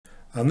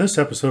On this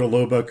episode of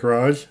Low Buck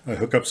Garage, I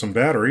hook up some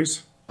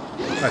batteries.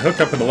 I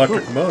hook up an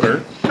electric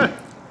motor.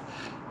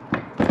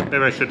 Maybe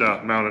I should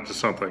mount it to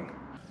something.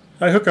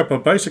 I hook up a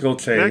bicycle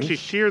chain. It actually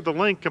sheared the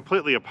link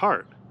completely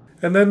apart.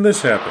 And then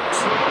this happens.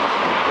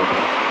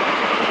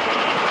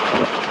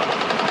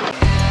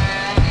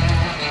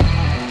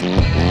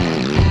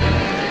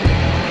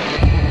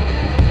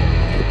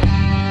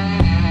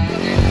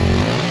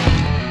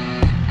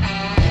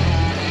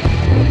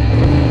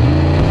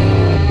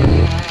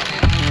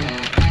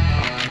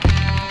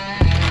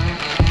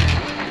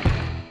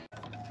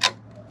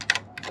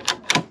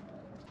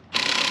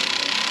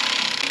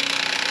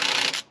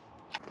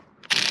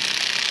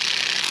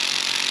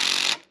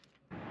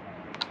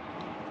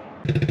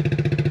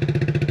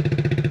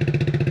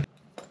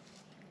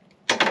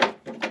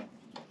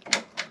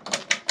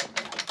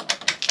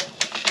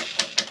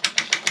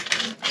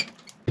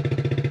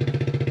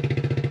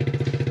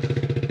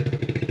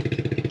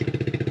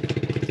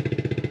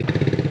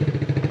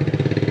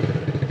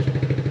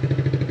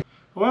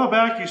 A while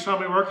back, you saw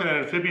me working an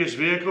amphibious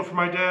vehicle for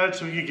my dad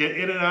so he could get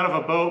in and out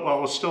of a boat while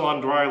it was still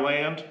on dry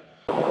land.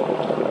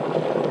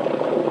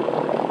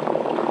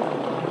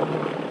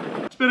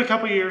 It's been a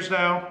couple years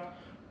now.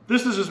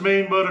 This is his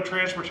main mode of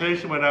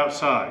transportation when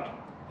outside,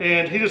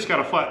 and he just got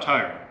a flat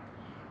tire.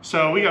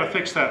 So we got to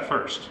fix that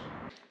first.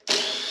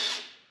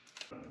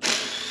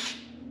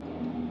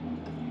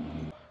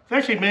 They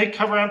actually make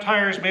cover-on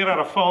tires made out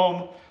of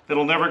foam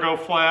that'll never go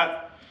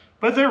flat,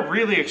 but they're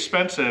really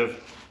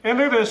expensive, and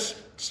they're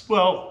this,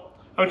 well,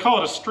 I would call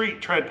it a street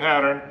tread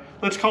pattern.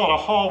 Let's call it a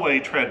hallway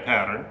tread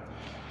pattern.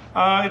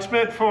 It's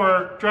meant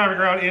for driving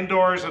around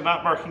indoors and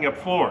not marking up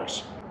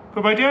floors.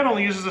 But my dad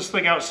only uses this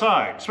thing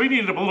outside, so he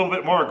needed a little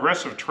bit more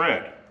aggressive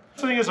tread.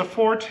 This thing is a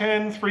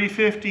 410,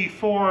 350,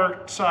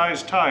 4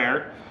 size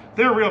tire.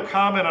 They're real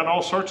common on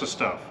all sorts of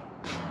stuff,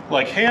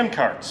 like hand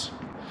carts.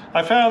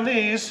 I found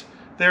these.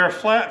 They're a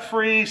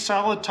flat-free,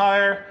 solid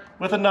tire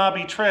with a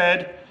knobby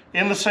tread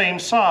in the same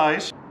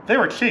size. They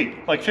were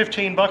cheap, like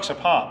 15 bucks a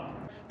pop.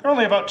 They're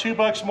only about 2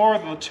 bucks more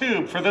than the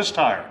tube for this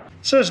tire.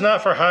 It says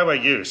not for highway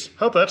use.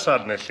 Hope that's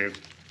not an issue.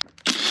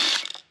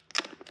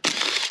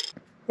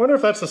 Wonder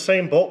if that's the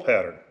same bolt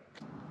pattern.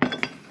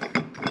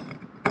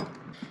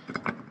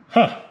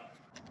 Huh.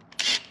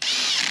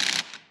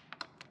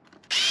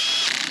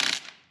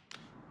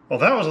 Well,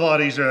 that was a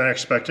lot easier than I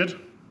expected.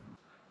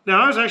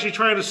 Now, I was actually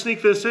trying to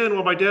sneak this in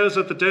while my dad was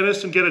at the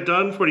dentist and get it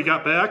done before he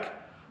got back,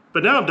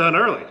 but now I'm done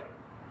early.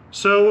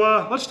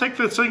 So let's take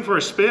this thing for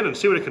a spin and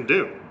see what it can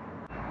do.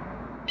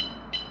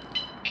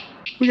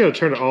 We gotta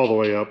turn it all the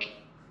way up.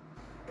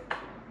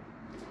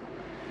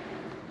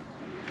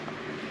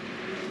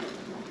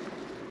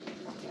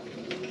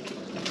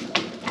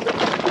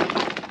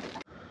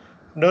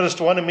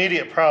 Noticed one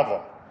immediate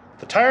problem.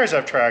 The tires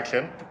have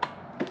traction,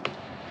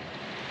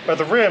 but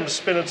the rims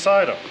spin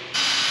inside them.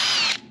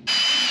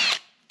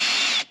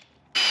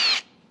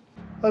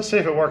 Let's see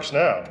if it works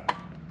now.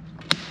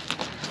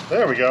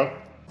 There we go.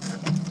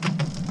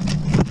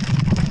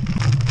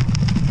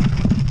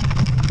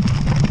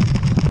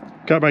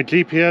 Got my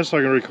GPS so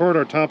I can record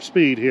our top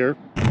speed here.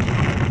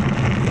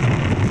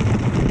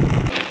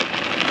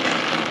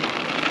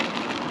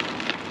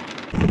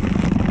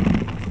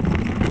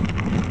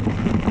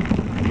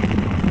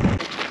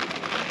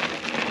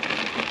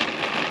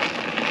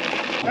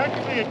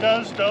 Technically it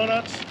does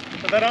donuts,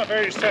 but they're not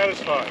very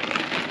satisfying.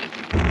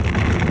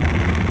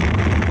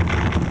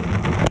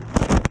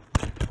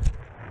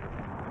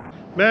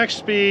 Max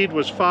speed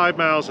was 5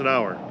 miles an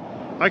hour.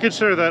 I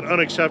consider that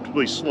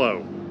unacceptably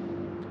slow.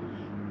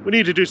 We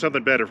need to do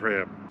something better for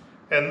him.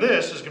 And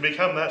this is going to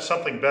become that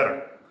something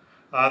better.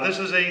 This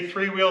is a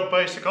 3-wheeled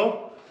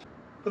bicycle,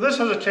 but this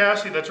has a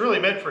chassis that's really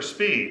meant for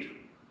speed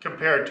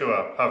compared to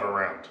a hover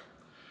round.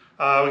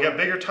 We got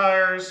bigger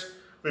tires,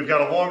 we've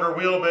got a longer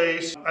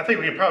wheelbase. I think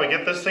we can probably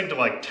get this thing to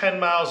like 10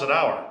 miles an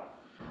hour.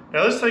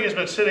 Now this thing has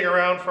been sitting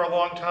around for a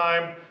long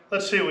time.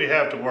 Let's see what we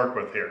have to work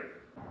with here.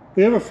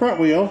 We have a front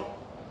wheel.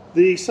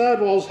 The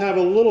sidewalls have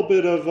a little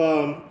bit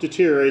of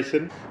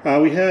deterioration.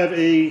 We have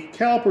a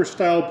caliper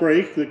style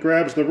brake that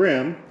grabs the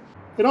rim.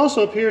 It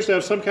also appears to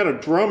have some kind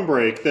of drum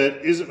brake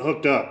that isn't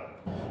hooked up.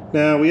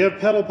 Now we have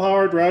pedal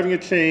power driving a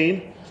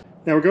chain.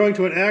 Now we're going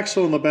to an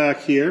axle in the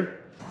back here.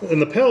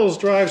 And the pedals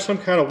drive some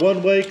kind of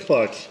one-way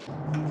clutch.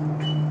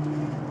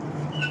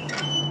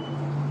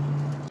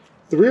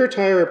 The rear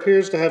tire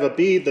appears to have a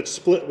bead that's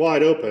split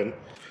wide open.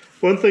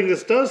 One thing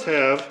this does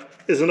have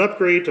is an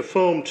upgrade to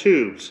foam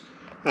tubes.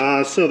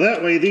 So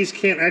that way these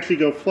can't actually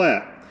go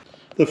flat.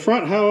 The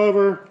front,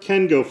 however,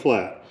 can go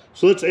flat.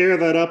 So let's air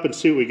that up and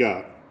see what we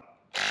got.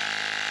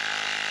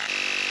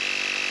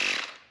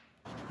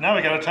 Now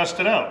we gotta test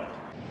it out.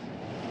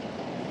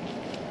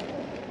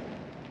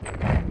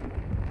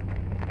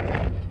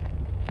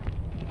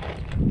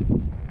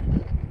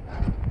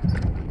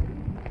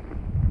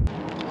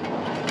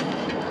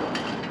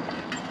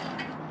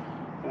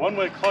 The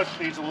one-way clutch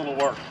needs a little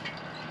work.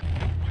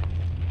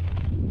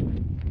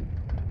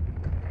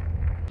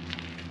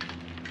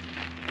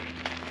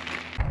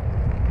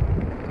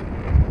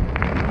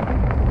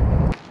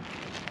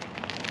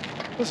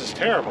 This is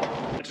terrible.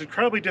 It's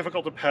incredibly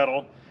difficult to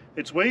pedal.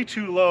 It's way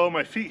too low,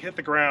 my feet hit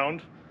the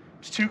ground.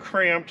 It's too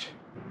cramped.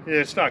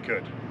 It's not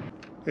good.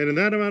 And in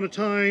that amount of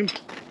time,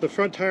 the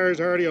front tire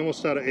is already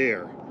almost out of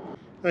air.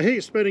 I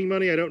hate spending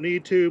money I don't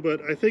need to, but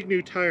I think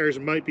new tires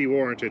might be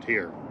warranted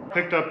here.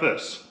 Picked up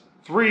this.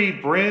 3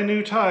 brand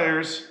new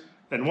tires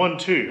and 1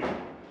 tube.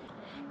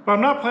 But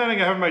I'm not planning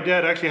on having my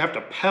dad actually have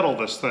to pedal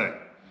this thing.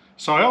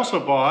 So I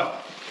also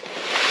bought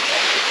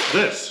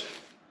this.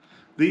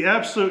 The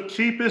absolute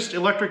cheapest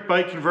electric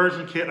bike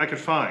conversion kit I could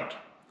find.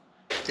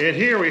 And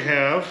here we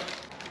have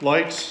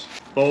lights,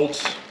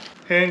 bolts,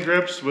 hand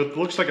grips with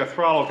looks like a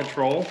throttle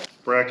control,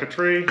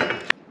 bracketry,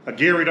 a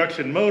gear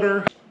reduction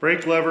motor,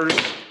 brake levers,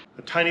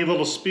 a tiny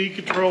little speed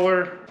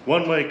controller,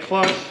 one-way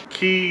clutch,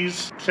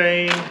 keys,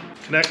 chain,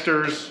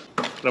 connectors,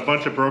 and a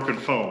bunch of broken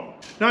foam.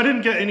 Now I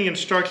didn't get any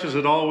instructions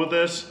at all with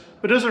this,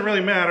 but it doesn't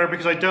really matter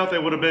because I doubt they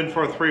would have been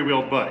for a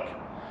 3-wheeled bike.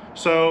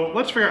 So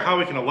let's figure out how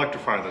we can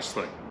electrify this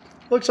thing.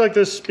 Looks like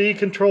this speed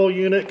control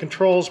unit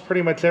controls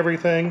pretty much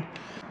everything.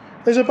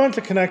 There's a bunch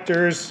of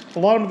connectors, a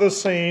lot of them are the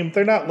same,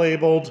 they're not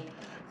labeled.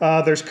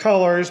 There's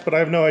colors, but I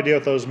have no idea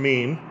what those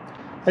mean.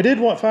 I did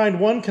find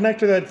one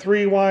connector that had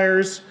 3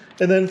 wires,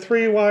 and then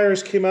 3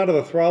 wires came out of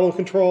the throttle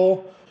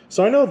control.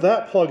 So I know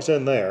that plugs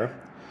in there.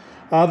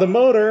 The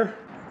motor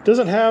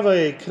doesn't have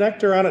a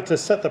connector on it to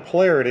set the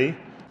polarity.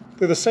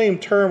 They're the same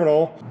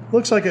terminal.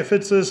 Looks like it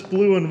fits this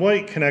blue and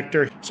white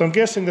connector, so I'm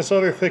guessing this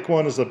other thick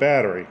one is the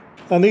battery.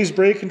 On these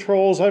brake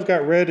controls, I've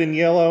got red and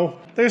yellow.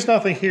 There's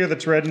nothing here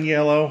that's red and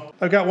yellow.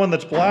 I've got one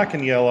that's black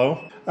and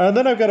yellow. And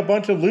then I've got a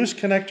bunch of loose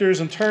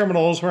connectors and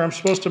terminals where I'm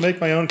supposed to make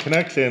my own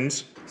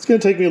connections. It's going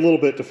to take me a little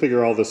bit to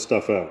figure all this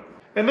stuff out.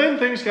 And then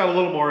things got a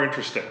little more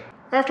interesting.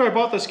 After I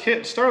bought this kit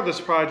and started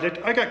this project,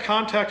 I got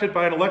contacted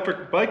by an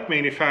electric bike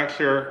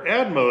manufacturer,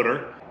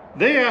 Addmotor.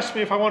 They asked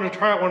me if I wanted to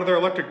try out one of their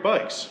electric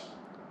bikes.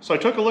 So I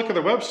took a look at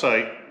their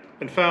website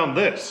and found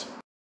this.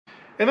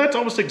 And that's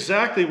almost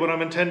exactly what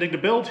I'm intending to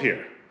build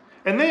here.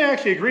 And they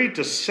actually agreed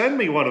to send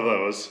me one of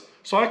those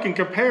so I can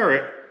compare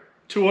it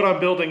to what I'm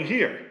building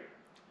here.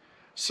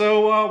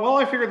 So while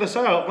I figure this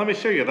out, let me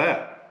show you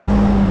that.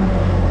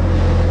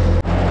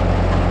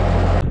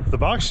 The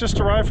box just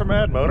arrived from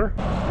Addmotor.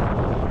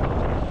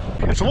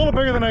 It's a little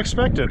bigger than I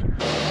expected.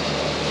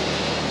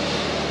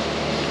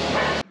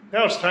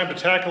 Now it's time to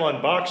tackle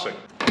unboxing.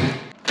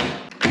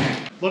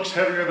 Looks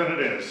heavier than it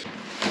is.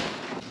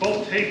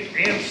 Both taped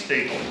and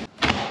stapled.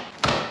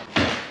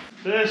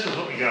 This is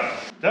what we got.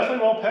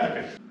 Definitely well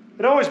packaged.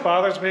 It always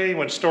bothers me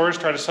when stores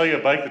try to sell you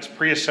a bike that's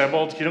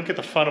pre-assembled. You don't get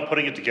the fun of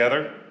putting it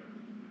together.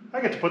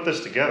 I get to put this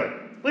together,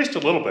 at least a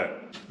little bit.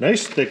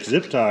 Nice thick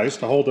zip ties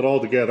to hold it all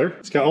together.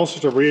 It's got all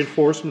sorts of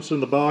reinforcements in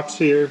the box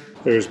here.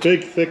 There's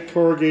big, thick,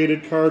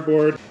 corrugated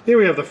cardboard. Here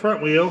we have the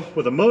front wheel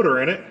with a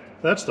motor in it.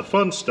 That's the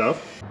fun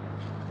stuff.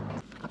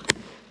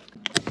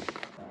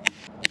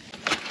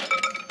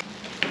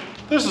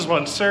 This is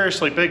one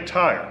seriously big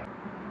tire.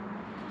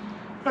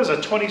 That's a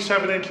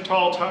 27-inch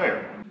tall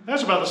tire.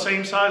 That's about the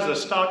same size as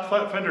a stock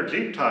flat fender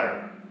Jeep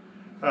tire.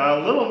 A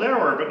little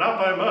narrower, but not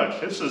by much.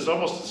 This is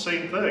almost the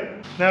same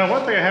thing. Now,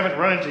 one thing I haven't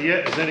run into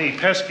yet is any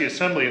pesky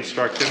assembly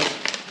instructions.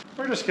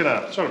 We're just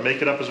gonna sort of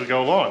make it up as we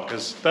go along,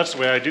 because that's the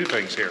way I do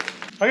things here.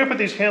 I'm gonna put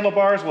these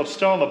handlebars while it's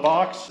still in the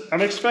box.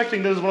 I'm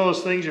expecting this is one of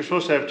those things you're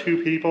supposed to have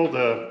 2 people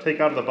to take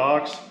out of the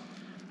box.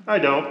 I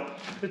don't.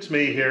 It's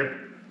me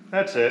here.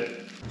 That's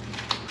it.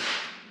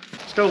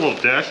 It's got a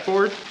little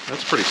dashboard.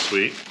 That's pretty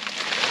sweet.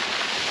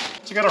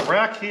 It's got a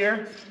rack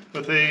here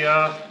with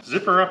a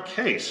zipper up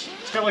case.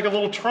 It's got like a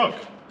little trunk.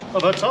 Oh,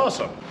 that's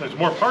awesome. There's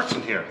more parts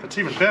in here. That's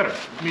even better.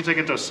 It means I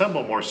get to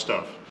assemble more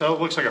stuff. So it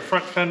looks like a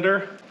front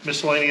fender,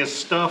 miscellaneous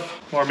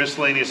stuff, more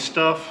miscellaneous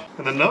stuff,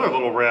 and another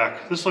little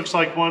rack. This looks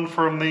like one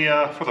from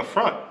the for the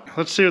front.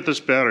 Let's see what this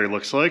battery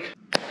looks like.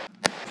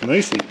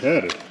 Nicely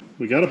padded.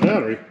 We got a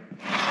battery.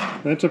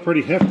 That's a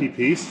pretty hefty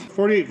piece.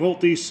 48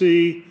 volt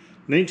DC,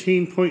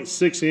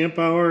 19.6 amp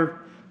hour,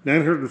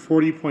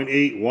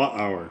 940.8 watt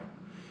hour.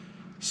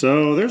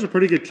 So there's a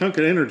pretty good chunk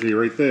of energy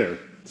right there.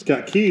 It's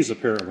got keys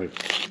apparently.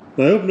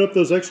 Now, I opened up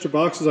those extra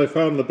boxes I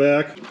found in the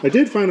back. I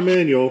did find a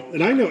manual,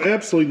 and I know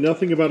absolutely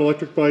nothing about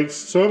electric bikes,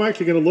 so I'm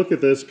actually going to look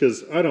at this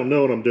because I don't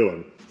know what I'm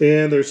doing.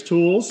 And there's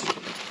tools.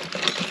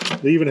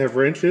 They even have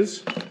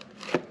wrenches.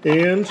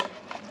 And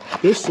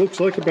this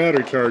looks like a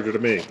battery charger to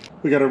me.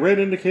 We got a red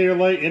indicator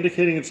light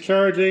indicating it's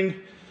charging,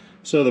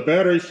 so the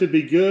battery should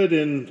be good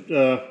in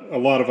a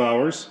lot of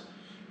hours.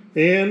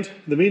 And in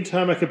the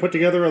meantime, I can put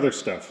together other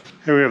stuff.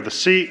 Here we have the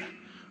seat.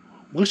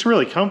 Looks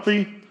really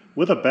comfy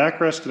with a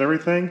backrest and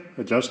everything,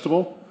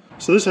 adjustable.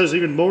 So this has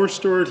even more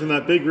storage than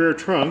that big rear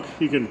trunk.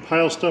 You can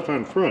pile stuff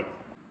on front.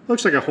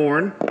 Looks like a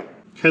horn,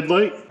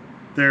 headlight,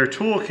 their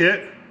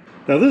toolkit.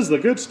 Now this is the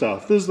good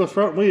stuff. This is the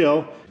front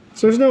wheel.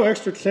 So there's no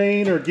extra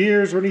chain or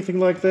gears or anything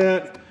like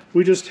that.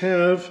 We just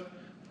have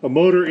a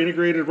motor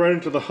integrated right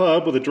into the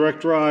hub with a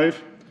direct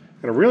drive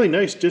and a really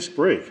nice disc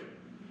brake.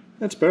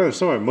 That's better than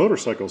some of my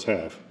motorcycles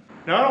have.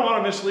 Now I don't want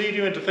to mislead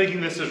you into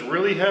thinking this is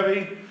really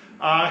heavy.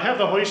 I have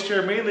the hoist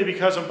here mainly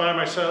because I'm by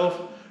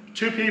myself.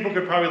 2 people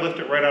could probably lift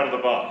it right out of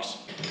the box.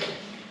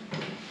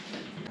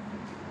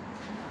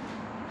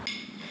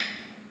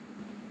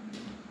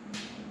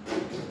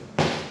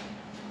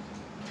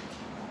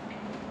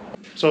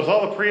 So with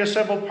all the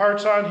pre-assembled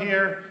parts on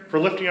here for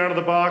lifting out of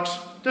the box,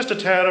 just a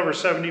tad over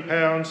 70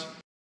 pounds.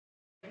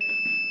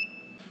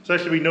 So that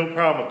should be no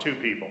problem with 2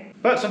 people.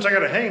 But since I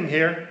got it hanging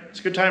here,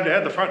 it's a good time to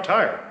add the front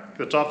tire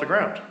that's off the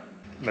ground.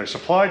 And their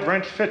supplied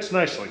wrench fits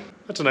nicely.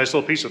 That's a nice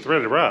little piece of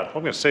threaded rod.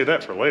 I'm gonna save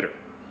that for later.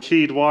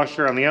 Keyed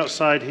washer on the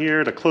outside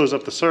here to close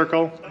up the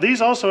circle.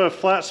 These also have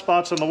flat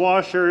spots on the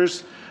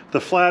washers. The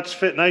flats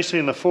fit nicely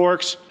in the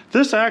forks.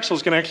 This axle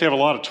is gonna actually have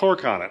a lot of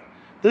torque on it.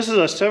 This is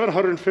a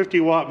 750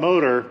 watt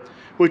motor,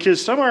 which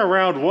is somewhere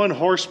around 1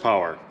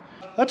 horsepower.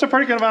 That's a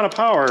pretty good amount of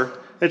power.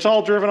 It's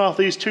all driven off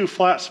these 2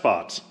 flat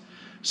spots.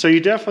 So you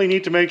definitely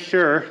need to make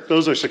sure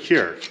those are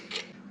secure.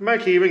 You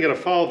might even get to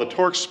follow the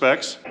torque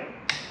specs.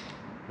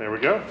 There we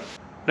go.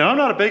 Now, I'm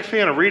not a big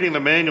fan of reading the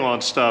manual on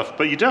stuff,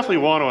 but you definitely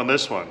want to on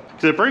this one,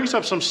 because it brings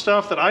up some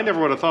stuff that I never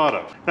would have thought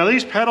of. Now,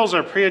 these pedals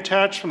are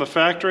pre-attached from the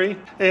factory,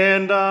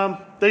 and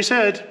they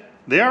said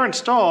they are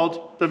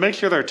installed, but make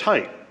sure they're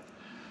tight.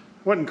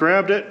 Went and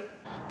grabbed it.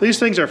 These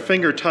things are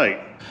finger tight.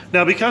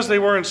 Now, because they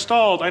were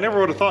installed, I never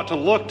would have thought to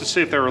look to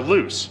see if they were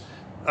loose,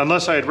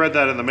 unless I had read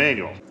that in the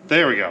manual.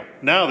 There we go.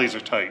 Now these are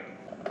tight.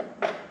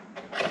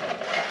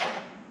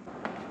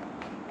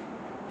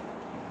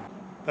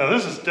 Now,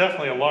 this is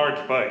definitely a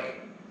large bike.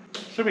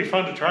 Should be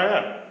fun to try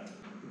out.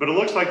 But it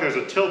looks like there's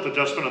a tilt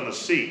adjustment on the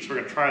seat, so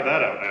we're gonna try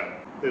that out now.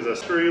 There's a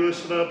screw you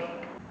loosen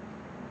up.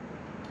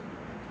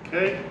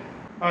 Okay.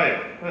 Oh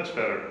yeah, that's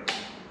better.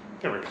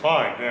 Can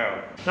recline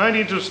now. Now I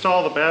need to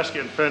install the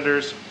basket and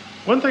fenders.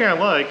 One thing I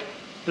like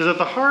is that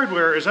the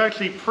hardware is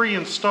actually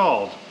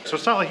pre-installed. So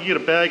it's not like you get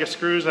a bag of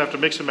screws and have to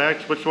mix and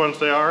match which ones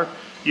they are.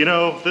 You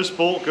know, this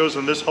bolt goes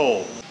in this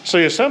hole. So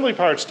the assembly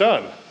part's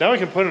done. Now we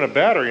can put in a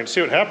battery and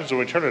see what happens when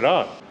we turn it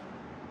on.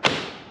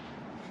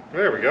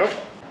 There we go.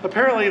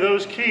 Apparently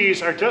those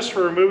keys are just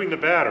for removing the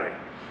battery.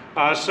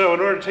 So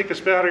in order to take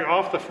this battery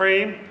off the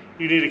frame,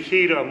 you need a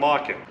key to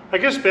unlock it. I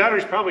guess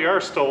batteries probably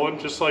are stolen,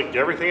 just like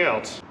everything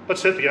else.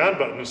 Let's hit the on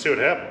button and see what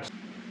happens.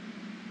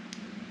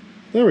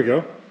 There we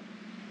go.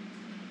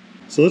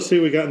 So let's see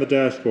what we got in the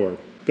dashboard.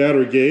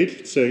 Battery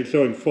gauge,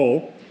 showing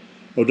full.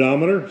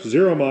 Odometer,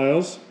 0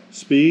 miles.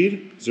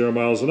 Speed, 0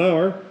 miles an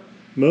hour.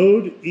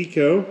 Mode,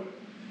 eco.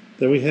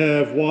 Then we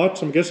have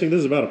watts. I'm guessing this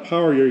is about a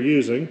power you're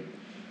using.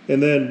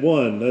 And then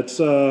 1, that's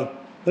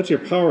your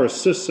power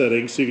assist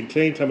setting, so you can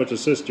change how much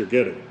assist you're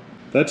getting.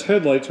 That's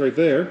headlights right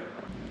there.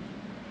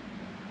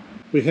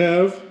 We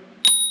have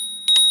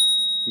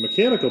a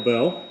mechanical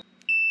bell.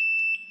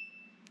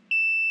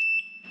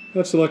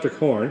 That's the electric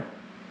horn.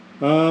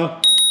 The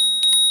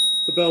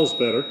bell's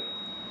better.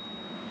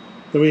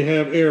 Then we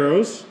have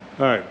arrows.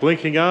 All right,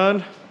 blinking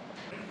on.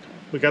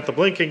 We got the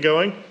blinking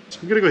going. So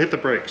I'm gonna go hit the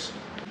brakes.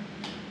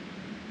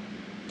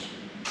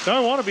 Now I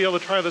want to be able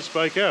to try this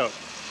bike out,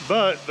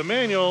 but the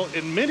manual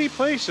in many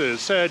places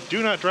said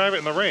do not drive it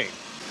in the rain.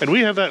 And we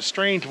have that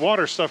strange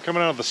water stuff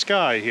coming out of the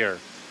sky here.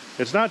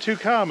 It's not too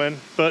common,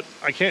 but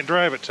I can't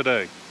drive it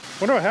today.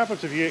 Wonder what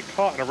happens if you get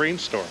caught in a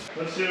rainstorm.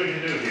 Let's see what we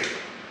can do here.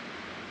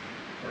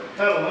 We're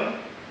pedaling.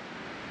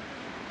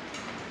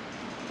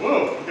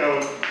 Whoa, look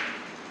how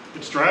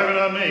it's driving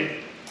on me.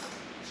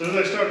 As soon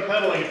as I started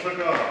pedaling, it took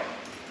off.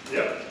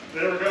 Yep,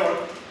 there we're going.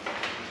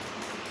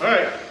 All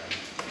right.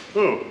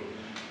 Ooh.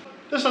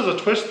 This has a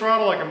twist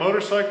throttle like a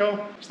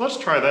motorcycle, so let's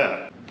try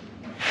that.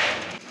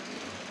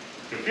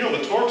 You can feel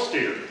the torque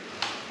steer.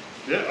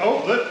 Yeah,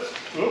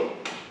 oh,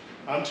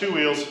 on 2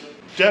 wheels.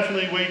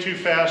 Definitely way too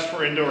fast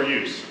for indoor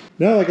use.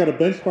 Now I got a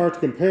benchmark to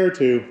compare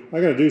to,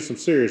 I gotta do some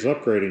serious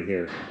upgrading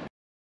here.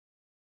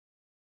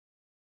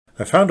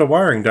 I found a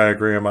wiring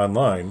diagram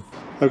online.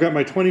 I've got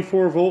my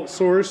 24 volt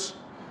source.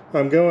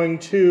 I'm going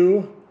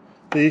to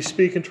the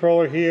speed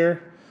controller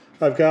here.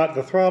 I've got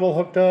the throttle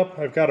hooked up,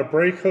 I've got a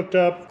brake hooked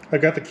up,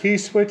 I've got the key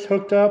switch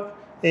hooked up,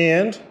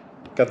 and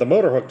got the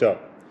motor hooked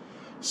up.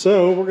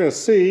 So we're gonna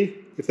see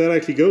if that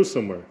actually goes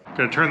somewhere.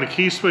 Gonna turn the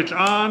key switch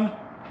on,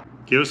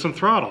 give us some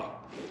throttle.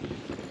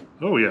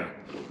 Oh yeah,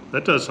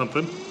 that does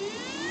something.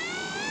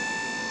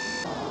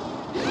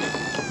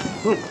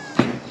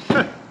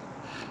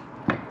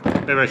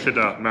 Maybe I should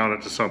mount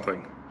it to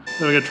something.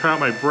 Then I'm gonna try out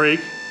my brake,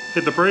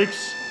 hit the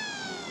brakes,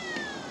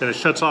 then it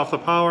shuts off the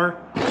power.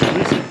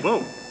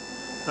 Whoa.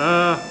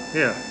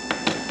 Yeah.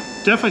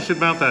 Definitely should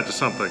mount that to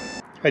something.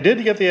 I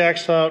did get the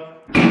axle out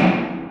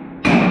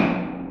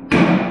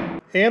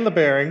and the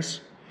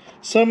bearings.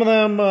 Some of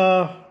them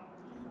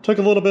took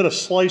a little bit of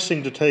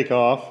slicing to take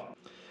off.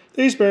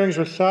 These bearings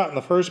were shot in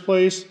the first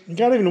place. It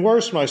got even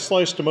worse when I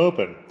sliced them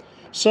open.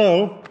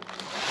 So,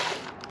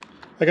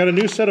 I got a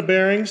new set of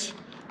bearings.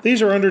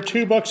 These are under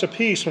 $2 a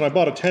piece when I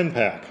bought a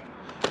 10-pack.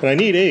 And I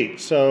need 8,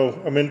 so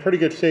I'm in pretty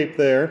good shape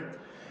there.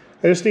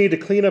 I just need to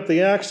clean up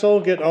the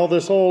axle, get all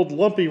this old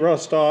lumpy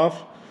rust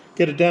off,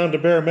 get it down to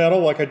bare metal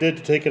like I did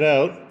to take it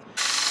out.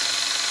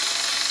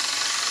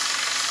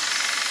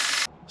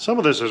 Some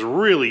of this is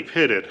really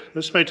pitted.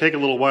 This may take a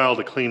little while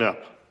to clean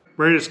up.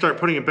 Ready to start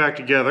putting it back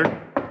together.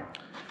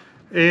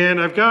 And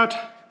I've got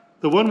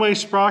the one-way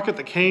sprocket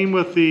that came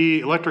with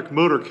the electric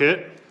motor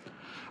kit.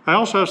 I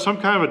also have some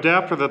kind of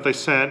adapter that they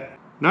sent.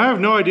 Now I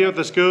have no idea what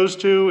this goes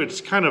to. It's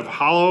kind of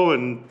hollow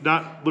and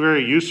not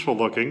very useful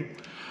looking.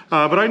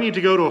 But I need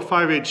to go to a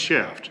 5/8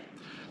 shaft.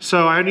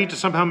 So I need to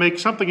somehow make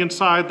something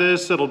inside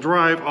this that'll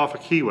drive off a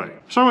keyway.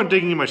 So I went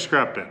digging in my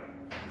scrap bin.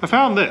 I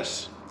found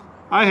this.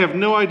 I have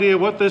no idea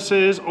what this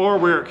is or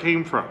where it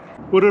came from.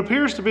 What it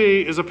appears to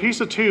be is a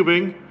piece of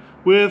tubing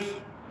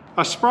with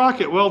a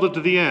sprocket welded to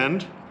the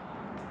end,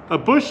 a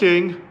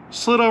bushing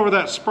slid over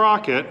that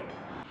sprocket,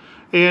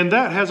 and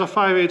that has a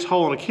 5/8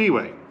 hole in a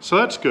keyway. So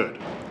that's good.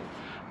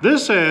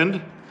 This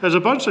end has a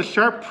bunch of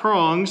sharp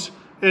prongs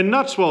and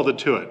nuts welded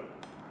to it.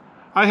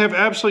 I have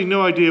absolutely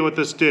no idea what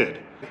this did.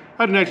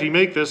 I didn't actually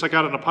make this, I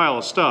got it in a pile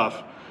of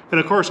stuff, and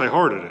of course I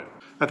hoarded it.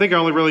 I think I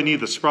only really need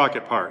the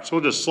sprocket part, so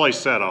we'll just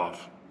slice that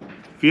off.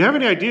 If you have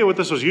any idea what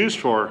this was used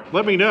for,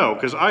 let me know,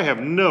 because I have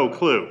no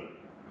clue.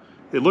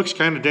 It looks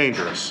kind of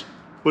dangerous.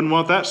 Wouldn't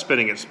want that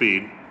spinning at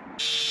speed.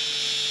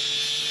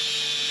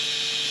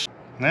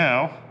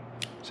 Now,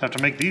 just have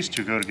to make these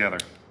two go together.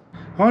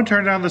 I want to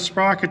turn down the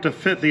sprocket to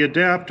fit the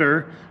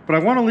adapter, but I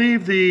want to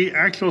leave the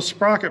actual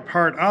sprocket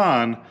part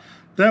on.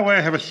 That way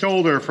I have a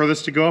shoulder for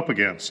this to go up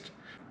against.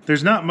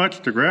 There's not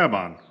much to grab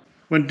on.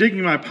 When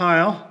digging my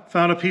pile,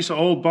 found a piece of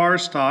old bar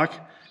stock,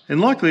 and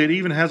luckily it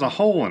even has a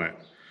hole in it.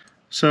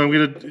 So I'm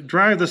going to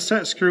drive the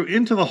set screw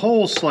into the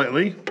hole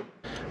slightly,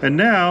 and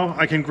now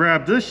I can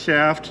grab this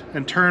shaft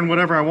and turn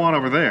whatever I want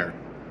over there.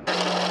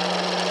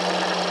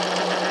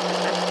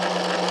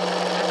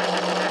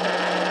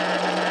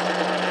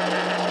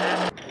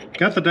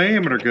 Got the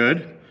diameter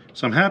good,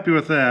 so I'm happy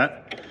with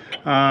that.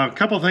 A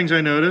couple things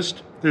I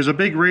noticed. There's a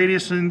big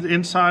radius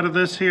inside of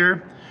this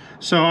here,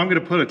 so I'm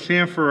going to put a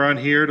chamfer on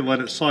here to let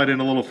it slide in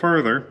a little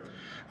further.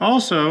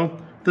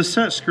 Also, the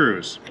set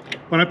screws.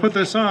 When I put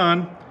this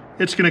on,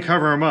 it's going to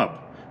cover them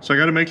up. So I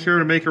got to make sure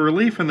to make a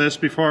relief in this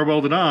before I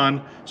weld it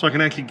on so I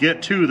can actually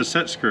get to the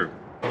set screw.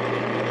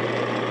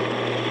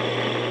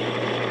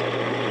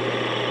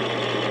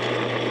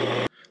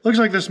 Looks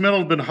like this metal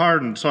had been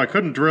hardened, so I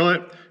couldn't drill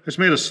it. I just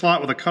made a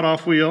slot with a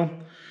cutoff wheel.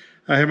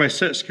 I have my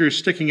set screw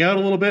sticking out a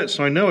little bit,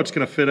 so I know it's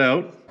going to fit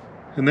out.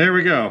 And there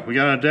we go. We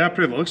got an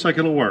adapter that looks like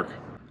it'll work.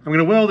 I'm going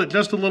to weld it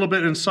just a little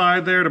bit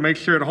inside there to make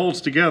sure it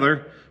holds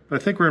together,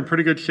 but I think we're in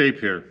pretty good shape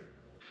here.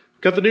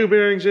 Got the new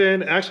bearings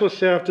in, axle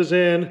shaft is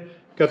in,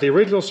 got the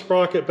original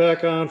sprocket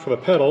back on for the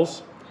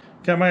pedals.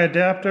 Got my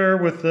adapter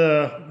with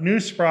the new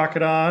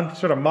sprocket on,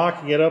 sort of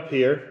mocking it up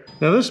here.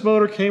 Now this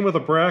motor came with a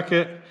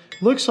bracket.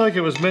 Looks like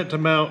it was meant to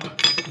mount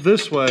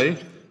this way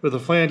with the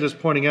flanges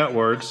pointing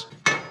outwards.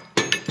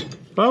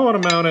 But I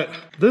want to mount it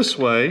this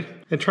way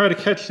and try to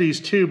catch these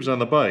tubes on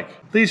the bike.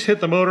 These hit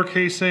the motor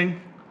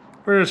casing.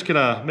 We're just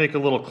gonna make a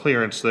little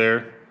clearance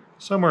there,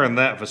 somewhere in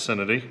that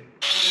vicinity.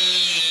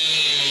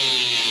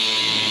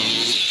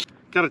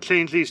 Got to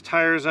change these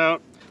tires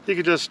out. You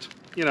could just,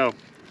 you know,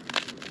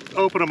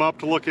 open them up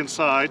to look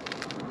inside.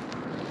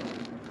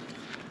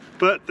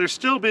 But they're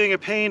still being a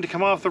pain to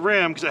come off the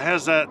rim because it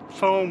has that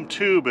foam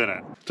tube in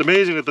it. It's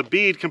amazing that the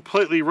bead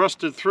completely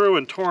rusted through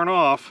and torn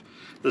off.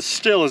 This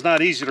still is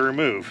not easy to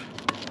remove.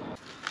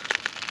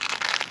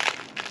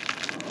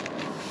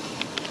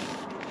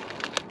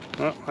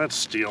 Oh, that's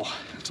steel.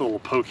 It's a little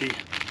pokey.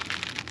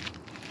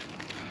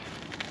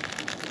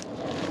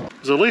 It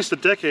was at least a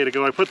decade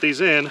ago I put these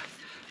in.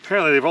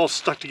 Apparently they've all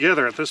stuck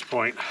together at this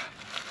point.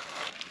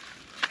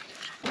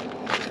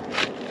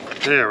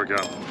 There we go.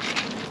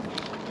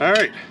 All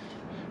right,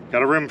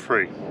 got a rim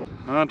free.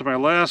 On to my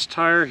last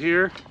tire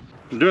here.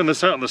 I'm doing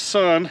this out in the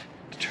sun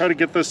to try to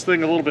get this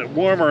thing a little bit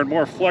warmer and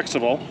more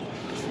flexible,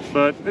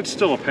 but it's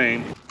still a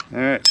pain. All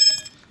right,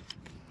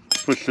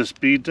 push this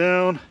bead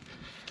down.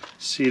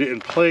 Seat it in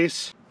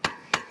place.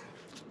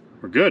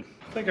 We're good.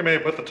 I think I may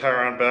have put the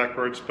tire on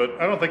backwards, but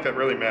I don't think that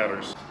really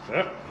matters.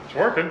 Yeah, it's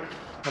working.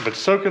 I've been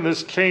soaking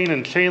this chain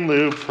in chain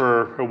lube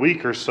for a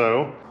week or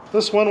so.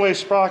 This one-way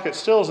sprocket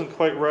still isn't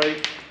quite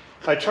right.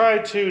 I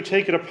tried to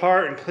take it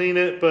apart and clean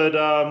it, but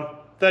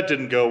that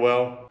didn't go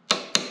well.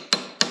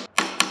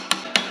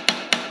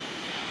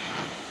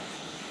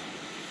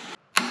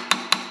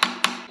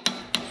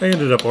 I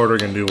ended up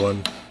ordering a new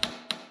one.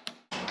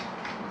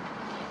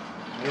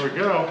 There we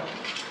go.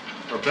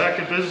 We're back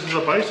in business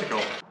as a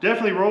bicycle.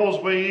 Definitely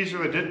rolls way easier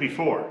than it did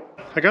before.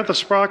 I got the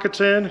sprockets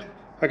in.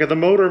 I got the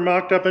motor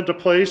mocked up into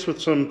place with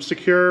some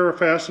secure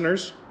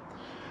fasteners.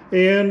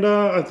 And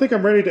I think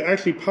I'm ready to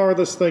actually power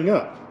this thing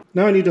up.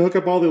 Now I need to hook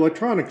up all the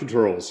electronic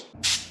controls.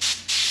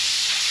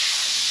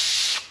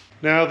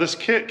 Now this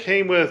kit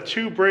came with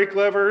 2 brake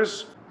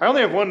levers. I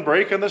only have 1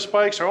 brake on this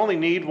bike, so I only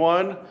need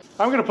 1.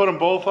 I'm gonna put them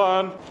both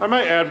on. I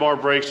might add more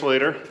brakes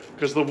later,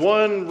 because the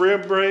 1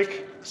 rim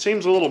brake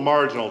seems a little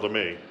marginal to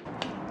me.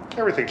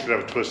 Everything should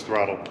have a twist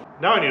throttle.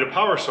 Now I need a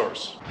power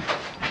source.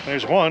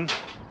 There's 1.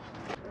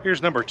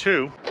 Here's number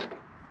 2.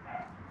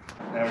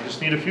 Now we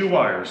just need a few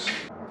wires.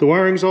 The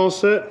wiring's all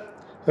set.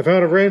 I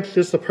found a wrench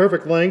just the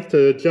perfect length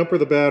to jumper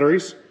the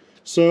batteries.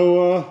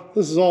 So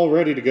this is all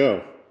ready to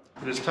go.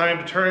 It is time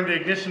to turn the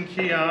ignition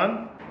key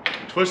on,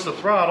 twist the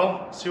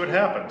throttle, see what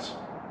happens.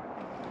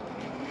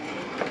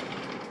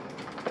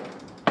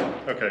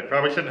 Okay,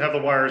 probably shouldn't have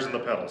the wires in the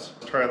pedals.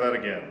 Let's try that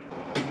again.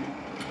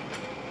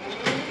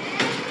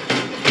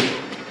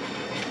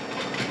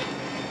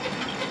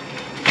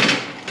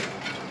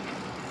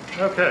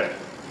 Okay,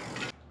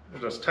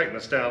 we'll just tighten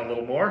this down a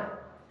little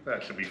more.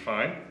 That should be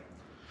fine.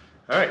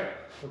 All right,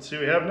 let's see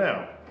what we have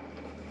now.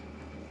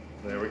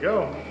 There we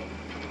go.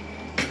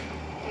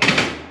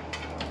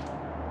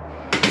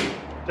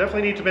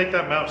 Definitely need to make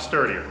that mount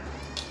sturdier.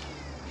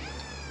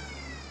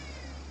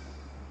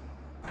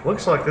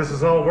 Looks like this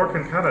is all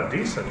working kind of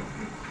decent.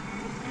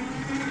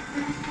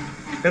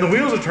 And the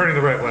wheels are turning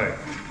the right way.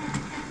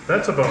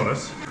 That's a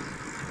bonus.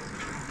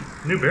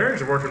 New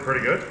bearings are working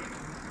pretty good.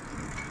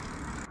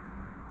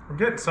 I'm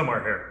getting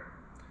somewhere here.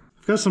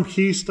 I've got some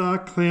key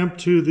stock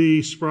clamped to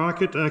the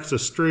sprocket to act as a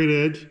straight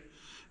edge.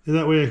 And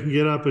that way I can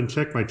get up and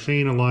check my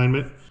chain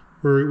alignment.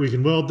 Where we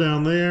can weld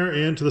down there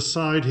and to the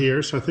side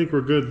here, so I think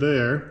we're good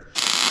there.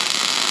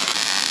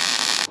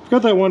 I've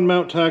got that one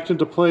mount tacked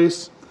into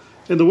place.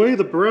 And the way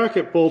the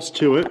bracket bolts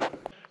to it,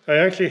 I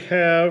actually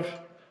have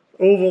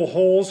oval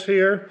holes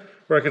here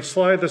where I can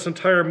slide this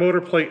entire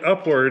motor plate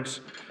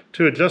upwards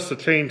to adjust the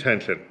chain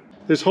tension.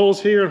 There's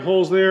holes here and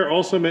holes there,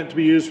 also meant to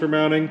be used for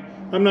mounting.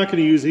 I'm not going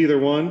to use either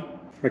one.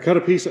 I cut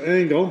a piece of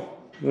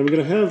angle, and I'm going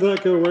to have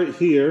that go right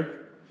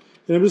here.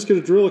 And I'm just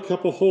going to drill a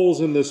couple holes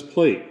in this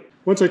plate.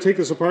 Once I take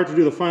this apart to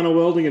do the final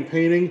welding and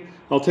painting,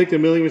 I'll take the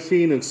milling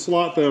machine and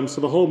slot them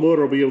so the whole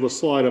motor will be able to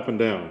slide up and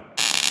down.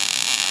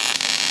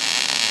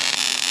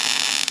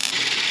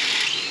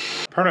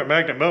 Permanent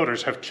magnet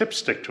motors have chips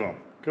stick to them.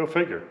 Go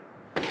figure.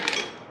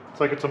 It's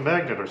like it's a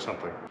magnet or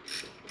something.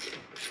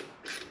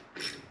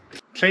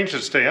 Chain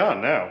should stay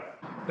on now.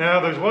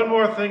 Now there's one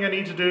more thing I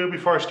need to do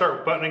before I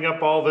start buttoning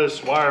up all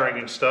this wiring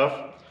and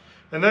stuff.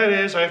 And that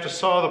is I have to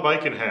saw the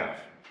bike in half.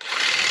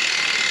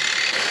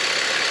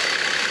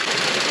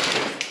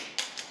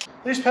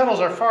 These pedals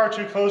are far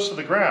too close to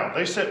the ground.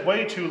 They sit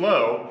way too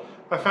low.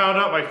 I found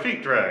out my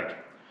feet dragged.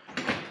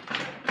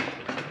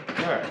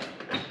 All right.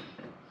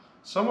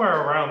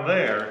 Somewhere around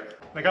there,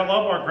 I got a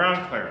lot more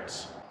ground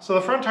clearance. So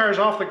the front tire is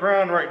off the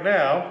ground right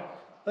now.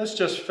 Let's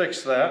just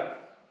fix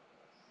that.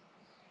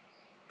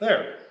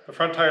 There, the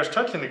front tire is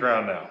touching the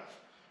ground now.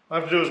 All I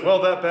have to do is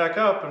weld that back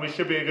up and we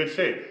should be in good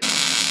shape.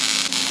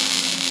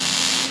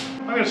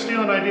 I'm gonna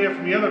steal an idea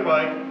from the other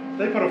bike.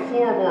 They put a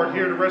floorboard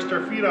here to rest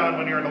their feet on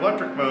when you're in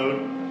electric mode.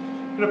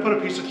 I'm gonna put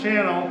a piece of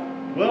channel,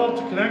 weld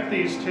to connect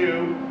these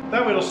two.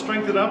 That way it'll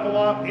strengthen up a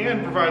lot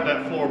and provide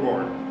that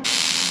floorboard.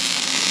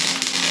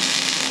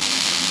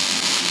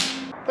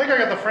 I think I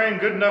got the frame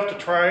good enough to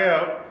try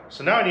out,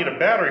 so now I need a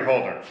battery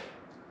holder.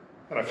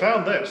 And I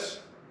found this,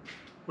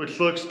 which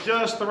looks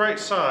just the right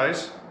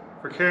size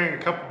for carrying a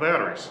couple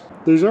batteries.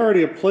 There's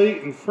already a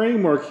plate and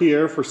framework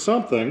here for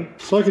something,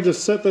 so I can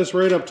just set this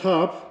right up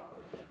top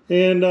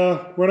and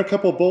run a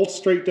couple bolts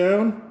straight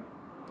down,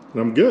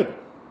 and I'm good.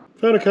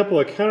 Found a couple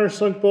of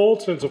countersunk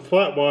bolts and some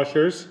flat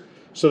washers,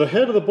 so the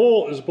head of the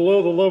bolt is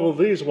below the level of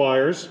these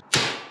wires.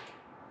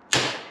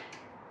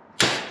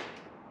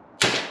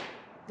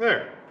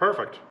 There.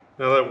 Perfect.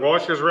 Now that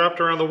washer's wrapped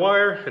around the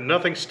wire and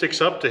nothing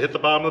sticks up to hit the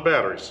bottom of the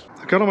batteries.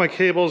 I've got all my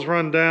cables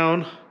run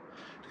down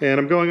and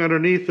I'm going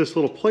underneath this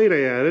little plate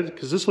I added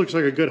because this looks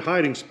like a good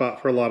hiding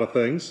spot for a lot of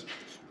things.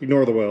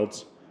 Ignore the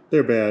welds.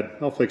 They're bad.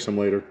 I'll fix them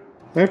later.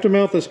 I have to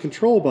mount this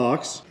control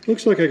box.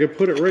 Looks like I could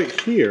put it right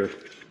here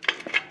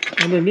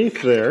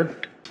underneath there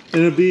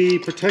and it'll be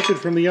protected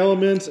from the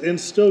elements and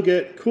still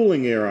get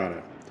cooling air on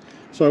it.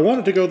 So I want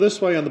it to go this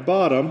way on the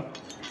bottom.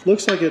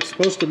 Looks like it's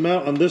supposed to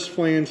mount on this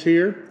flange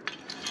here.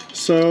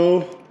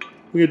 So what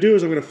I'm going to do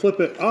is I'm going to flip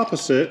it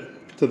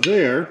opposite to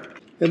there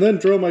and then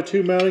drill my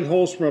two mounting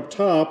holes from up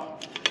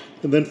top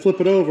and then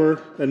flip it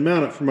over and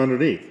mount it from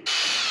underneath.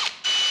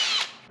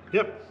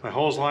 Yep, my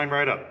holes line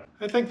right up.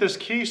 I think this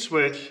key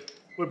switch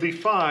would be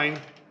fine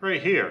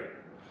right here.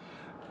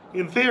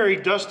 In theory,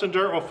 dust and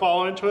dirt will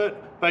fall into it,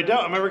 but I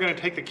doubt I'm ever going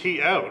to take the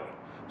key out.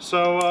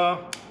 So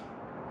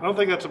I don't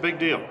think that's a big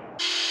deal.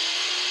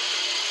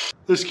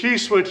 This key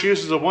switch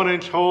uses a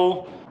 1-inch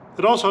hole.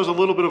 It also has a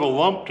little bit of a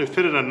lump to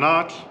fit in a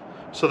notch,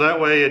 so that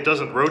way it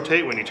doesn't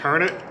rotate when you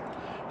turn it.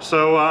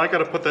 So I got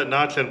to put that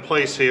notch in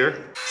place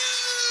here.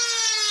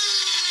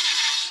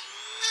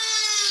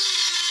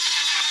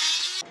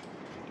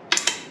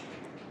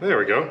 There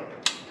we go.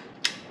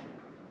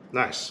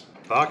 Nice.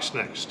 Box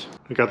next.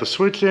 We got the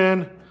switch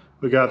in,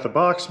 we got the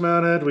box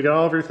mounted, we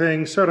got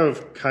everything sort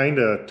of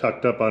kinda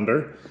tucked up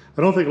under.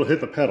 I don't think it'll hit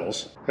the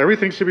pedals.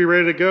 Everything should be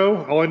ready to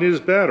go. All I need is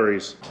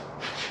batteries.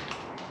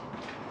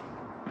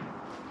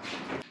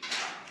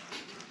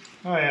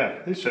 Oh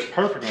yeah, these fit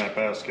perfect in that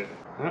basket.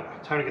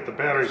 Time to get the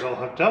batteries all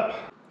hooked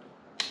up.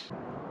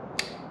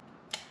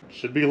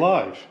 Should be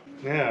live.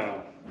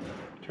 Now,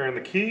 turn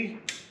the key,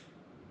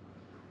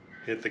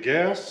 hit the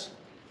gas,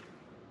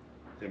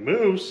 it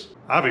moves.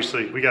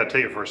 Obviously, we gotta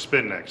take it for a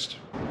spin next.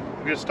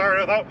 We're gonna start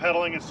without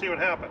pedaling and see what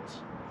happens.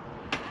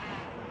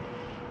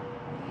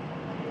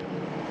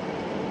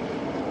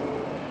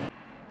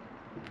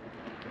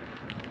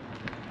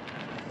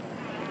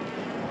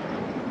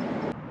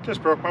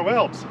 Just broke my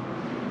welds.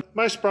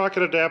 My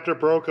sprocket adapter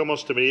broke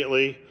almost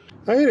immediately.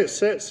 I had it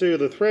set so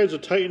the threads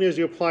would tighten as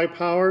you apply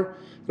power,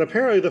 and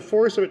apparently the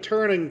force of it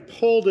turning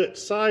pulled it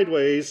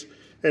sideways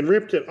and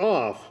ripped it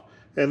off.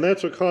 and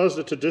that's what caused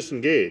it to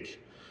disengage.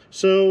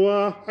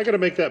 So I gotta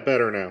make that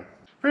better now.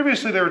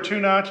 Previously there were 2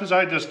 notches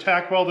I just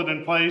tack welded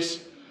in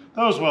place.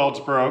 Those welds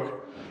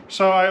broke.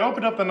 So I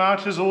opened up the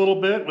notches a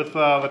little bit with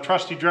the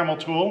trusty Dremel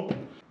tool,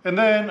 and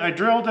then I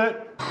drilled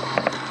it,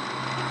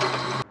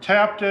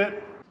 tapped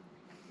it,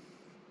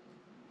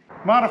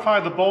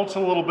 modified the bolts a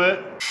little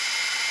bit.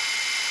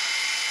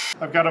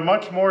 I've got a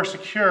much more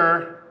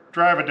secure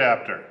drive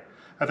adapter.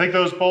 I think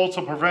those bolts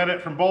will prevent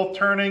it from both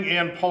turning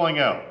and pulling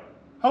out.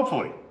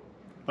 Hopefully.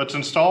 Let's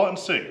install it and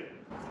see.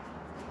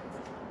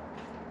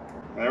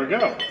 There we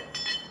go.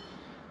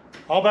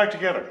 All back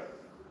together.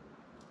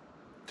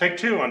 Take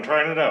 2 on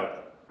trying it out.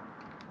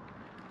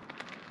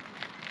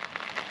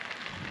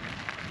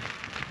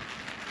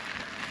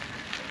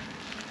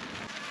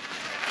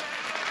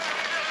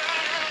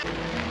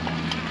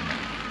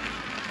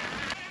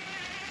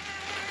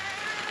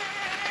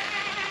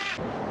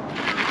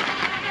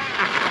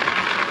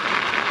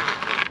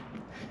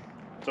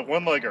 It's a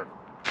one-legger.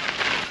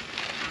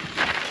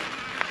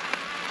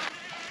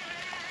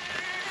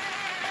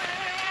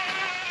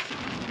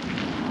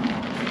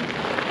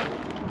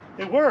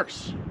 It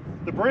works.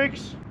 The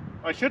brakes,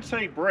 I should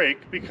say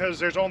brake because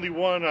there's only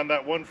one on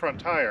that one front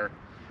tire.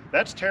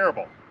 That's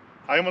terrible.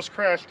 I almost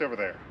crashed over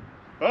there.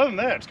 But other than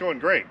that, it's going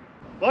great.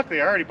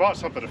 Luckily, I already bought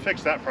something to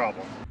fix that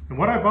problem. And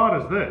what I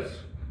bought is this,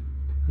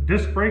 a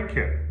disc brake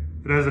kit.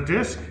 It has a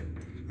disc,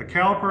 a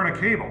caliper, and a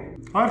cable.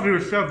 All I have to do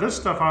is shove this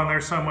stuff on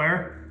there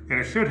somewhere, and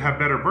it should have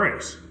better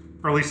brakes,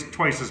 or at least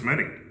twice as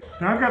many.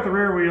 Now I've got the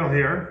rear wheel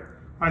here.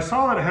 I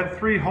saw that it had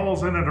 3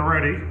 holes in it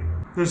already.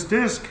 This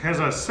disc has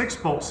a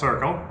 6-bolt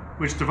circle,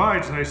 which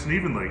divides nice and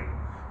evenly.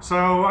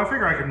 So I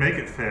figure I could make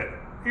it fit,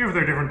 even if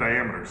they're different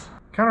diameters.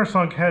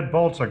 Countersunk head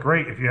bolts are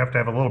great if you have to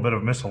have a little bit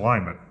of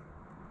misalignment.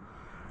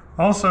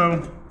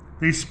 Also,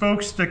 these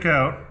spokes stick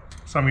out,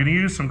 so I'm going to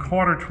use some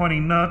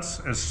 1/4-20 nuts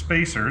as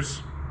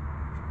spacers.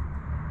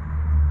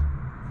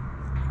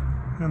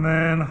 And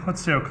then,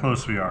 let's see how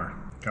close we are.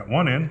 Got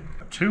 1 in,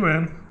 got 2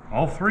 in,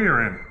 all 3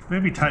 are in.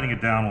 Maybe tightening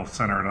it down will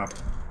center it up.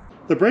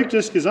 The brake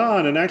disc is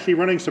on and actually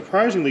running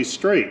surprisingly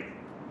straight.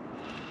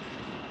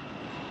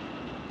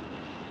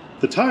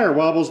 The tire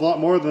wobbles a lot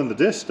more than the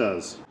disc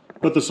does,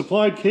 but the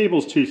supplied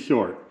cable's too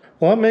short.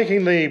 While I'm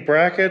making the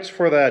brackets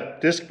for that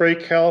disc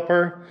brake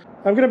caliper,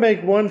 I'm going to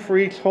make 1 for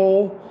each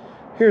hole.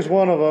 Here's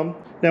one of them.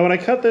 Now when I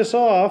cut this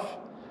off,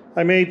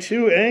 I made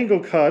 2 angle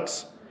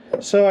cuts,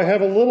 so I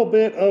have a little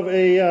bit of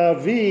a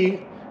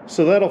V,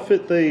 so that'll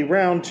fit the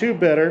round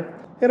tube better.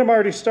 And I'm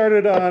already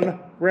started on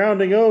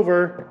rounding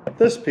over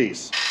this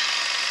piece.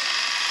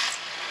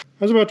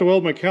 I was about to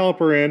weld my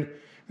caliper in,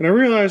 and I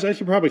realized I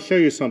should probably show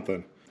you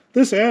something.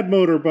 This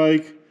Addmotor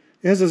bike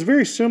has this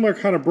very similar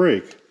kind of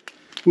brake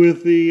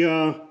with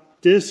the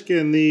disc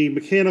and the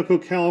mechanical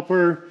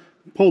caliper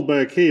pulled by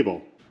a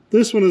cable.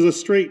 This one is a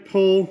straight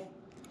pull.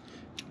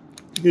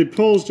 It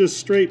pulls just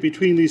straight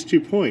between these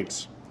 2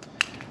 points.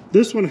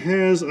 This one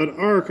has an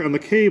arc on the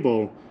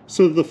cable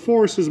so that the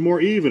force is more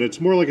even.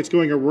 It's more like it's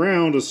going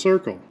around a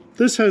circle.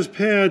 This has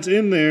pads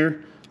in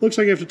there. Looks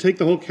like you have to take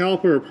the whole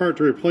caliper apart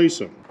to replace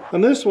them. On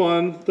this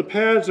one, the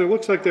pads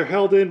looks like they're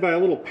held in by a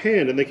little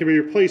pin and they can be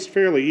replaced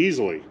fairly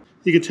easily.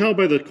 You can tell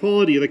by the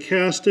quality of the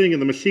casting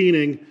and the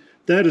machining,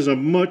 that is a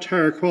much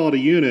higher quality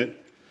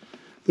unit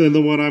than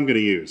the one I'm going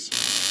to use.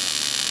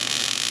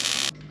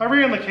 I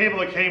ran the cable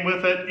that came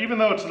with it. Even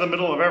though it's in the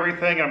middle of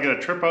everything, I'm going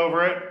to trip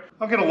over it.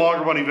 I'll get a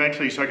longer one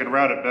eventually so I can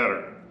route it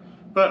better.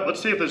 But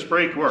let's see if this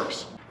brake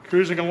works.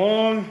 Cruising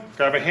along,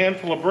 grab a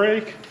handful of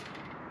brake.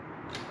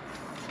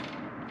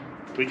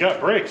 We got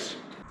brakes.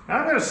 Now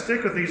I'm going to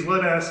stick with these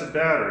lead acid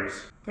batteries.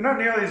 They're not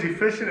nearly as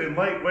efficient and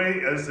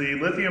lightweight as the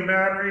lithium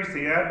batteries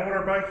the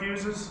Addmotor bike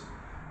uses,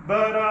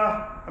 but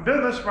I'm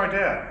doing this for my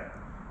dad,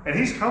 and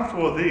he's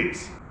comfortable with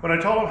these. When I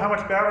told him how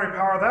much battery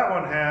power that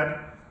one had,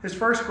 his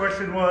first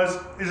question was,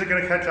 is it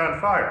going to catch on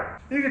fire?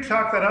 You can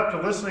chalk that up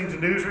to listening to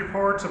news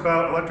reports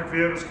about electric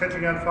vehicles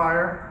catching on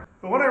fire,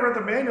 but when I read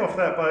the manual for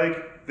that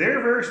bike,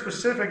 they're very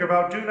specific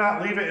about do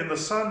not leave it in the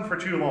sun for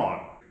too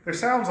long. It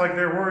sounds like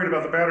they're worried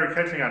about the battery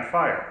catching on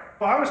fire.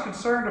 Well, I was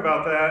concerned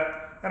about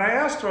that, and I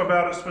asked him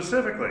about it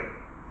specifically,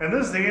 and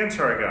this is the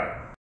answer I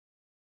got.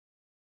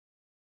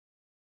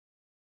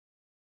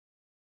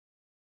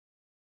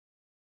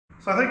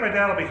 So I think my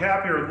dad will be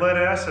happier with lead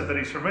acid that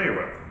he's familiar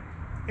with,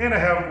 and I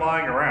have them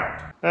lying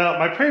around. Now,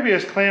 my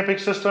previous clamping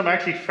system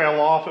actually fell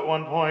off at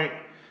one point,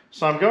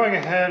 so I'm going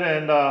ahead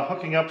and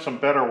hooking up some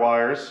better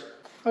wires.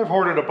 I've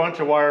hoarded a bunch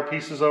of wire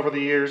pieces over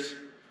the years.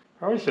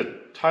 Probably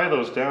should tie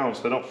those down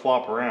so they don't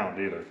flop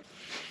around either.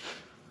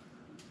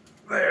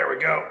 There we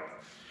go.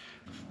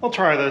 I'll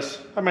try this.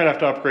 I might have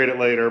to upgrade it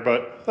later,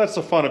 but that's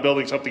the fun of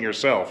building something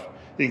yourself.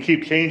 You can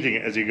keep changing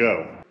it as you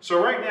go.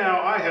 So right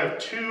now I have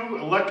 2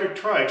 electric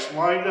trikes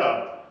lined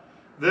up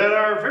that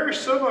are very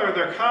similar in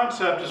their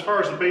concept as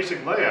far as the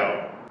basic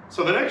layout.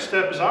 So the next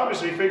step is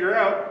obviously figure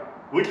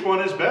out which one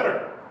is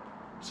better.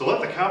 So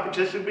let the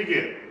competition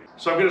begin.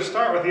 So I'm going to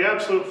start with the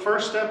absolute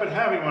first step in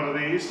having one of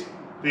these,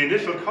 the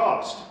initial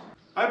cost.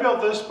 I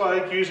built this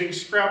bike using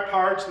scrap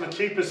parts and the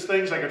cheapest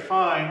things I could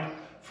find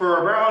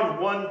for around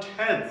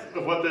 1/10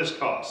 of what this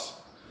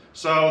costs.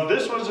 So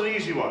this one's an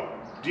easy one.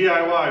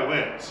 DIY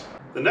wins.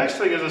 The next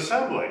thing is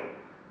assembly.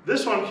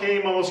 This one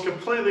came almost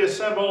completely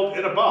assembled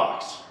in a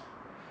box.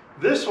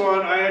 This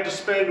one I had to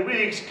spend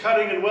weeks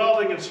cutting and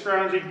welding and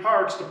scrounging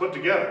parts to put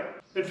together.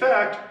 In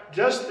fact,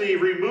 just the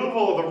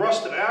removal of the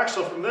rusted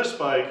axle from this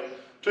bike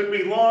took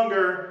me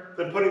longer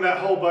than putting that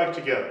whole bike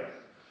together.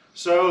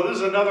 So this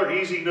is another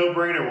easy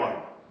no-brainer one.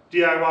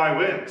 DIY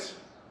wins.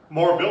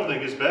 More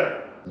building is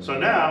better. So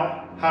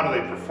now, how do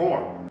they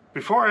perform?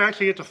 Before I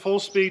actually get to full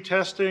speed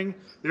testing,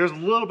 there's a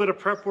little bit of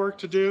prep work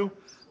to do.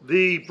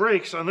 The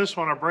brakes on this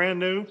one are brand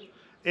new,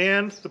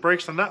 and the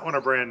brakes on that one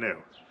are brand new.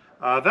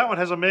 That one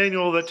has a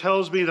manual that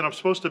tells me that I'm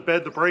supposed to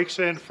bed the brakes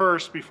in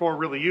first before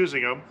really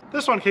using them.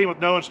 This one came with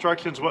no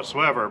instructions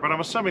whatsoever, but I'm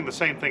assuming the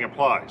same thing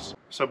applies.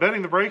 So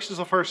bedding the brakes is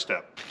the first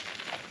step.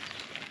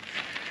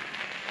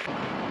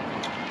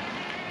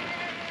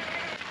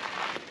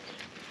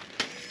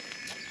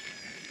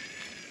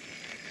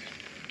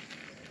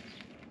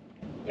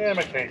 And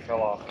my chain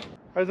fell off.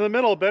 I was in the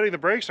middle of bedding the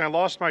brakes and I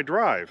lost my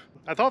drive.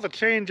 I thought the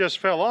chain just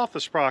fell off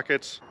the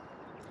sprockets.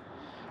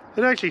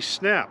 It actually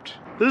snapped.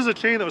 This is a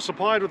chain that was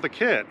supplied with the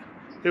kit.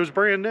 It was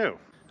brand new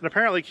and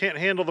apparently can't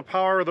handle the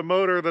power of the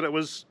motor that it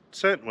was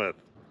sent with.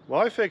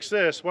 While I fix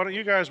this, why don't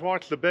you guys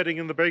watch the bedding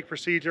in the brake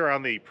procedure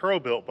on the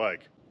Pro-Built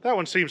bike. That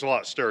one seems a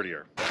lot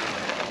sturdier.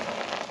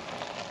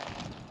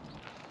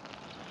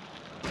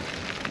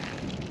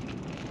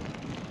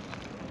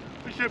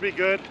 We should be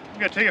good. I'm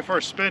gonna take it for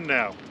a spin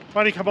now.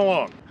 Why don't you come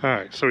along? All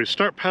right, so we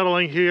start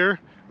pedaling here.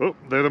 Oh,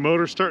 there the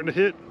motor's starting to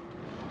hit,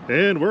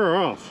 and we're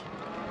off.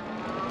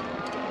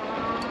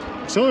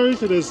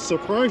 Acceleration is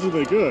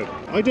surprisingly good.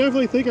 I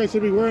definitely think I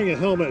should be wearing a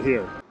helmet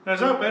here.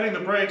 As I was out bedding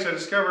the brakes, I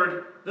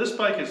discovered this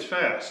bike is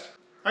fast.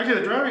 Actually,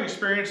 the driving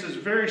experience is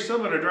very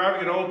similar to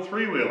driving an old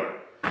three-wheeler.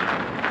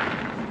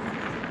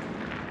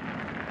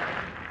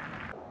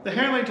 The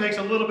handling takes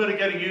a little bit of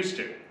getting used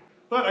to,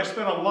 but I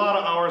spent a lot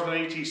of hours on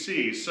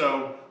ATCs,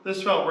 so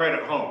this felt right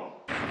at home.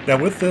 Now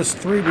with this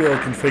three-wheel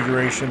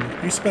configuration,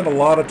 you spend a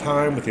lot of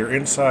time with your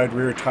inside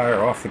rear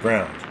tire off the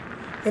ground,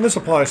 and this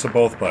applies to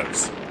both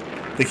bikes.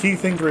 The key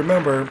thing to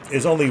remember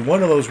is only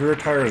one of those rear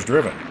tires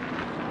driven.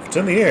 If it's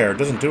in the air, it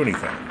doesn't do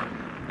anything.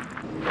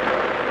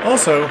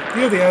 Also,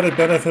 you have the added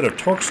benefit of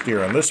torque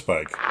steer on this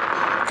bike,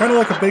 kind of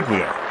like a big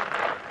wheel.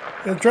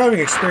 The driving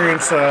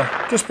experience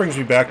just brings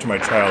me back to my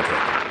childhood.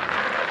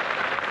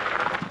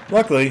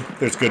 Luckily,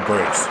 there's good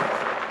brakes.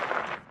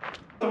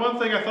 The one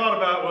thing I thought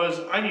about was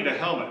I need a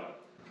helmet.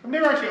 I've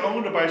never actually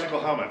owned a bicycle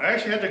helmet. I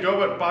actually had to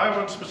go and buy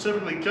one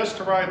specifically just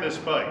to ride this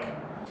bike.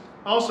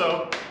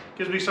 Also,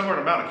 gives me somewhere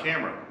to mount a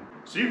camera,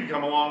 so you can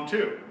come along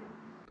too.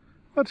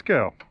 Let's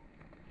go.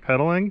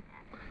 Pedaling,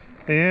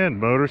 and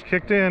motor's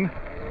kicked in,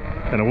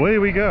 and away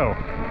we go.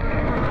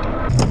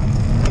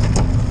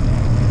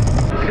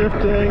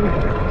 Shifting,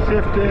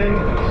 shifting,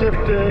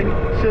 shifting,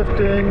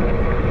 shifting.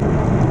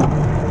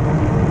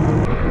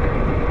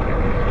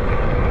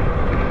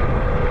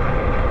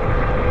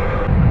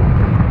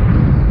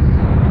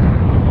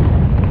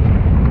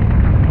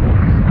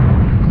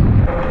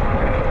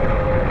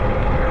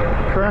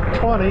 Track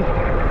 20.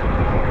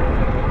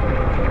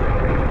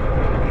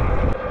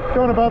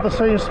 Going about the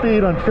same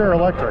speed on pure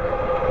electric.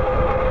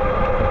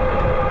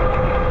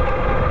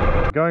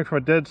 Going from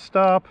a dead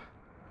stop,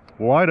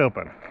 wide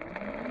open.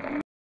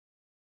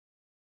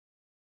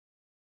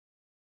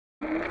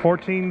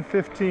 14,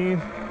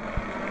 15,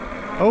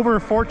 over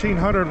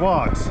 1400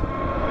 watts.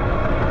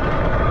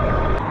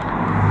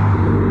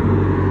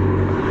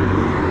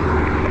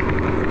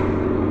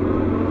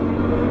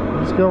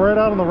 Let's go right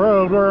out on the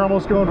road. We're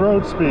almost going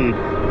road speed.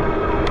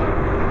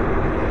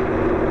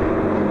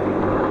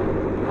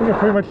 We can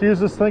pretty much use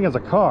this thing as a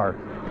car.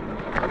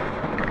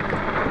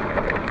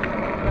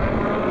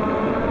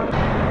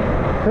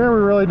 Here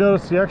we really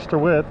notice the extra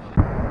width,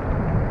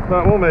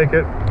 but we'll make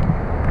it.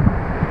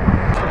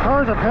 The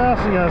cars are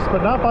passing us,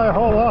 but not by a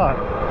whole lot.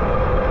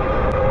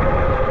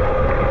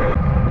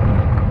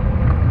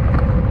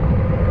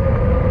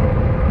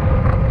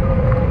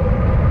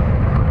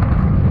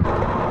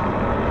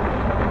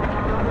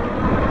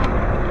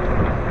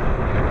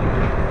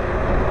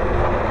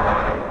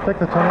 Pick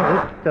the tunnel.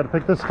 Oop, gotta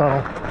pick this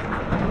tunnel.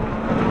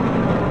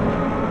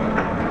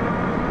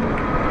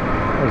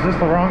 Was this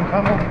the wrong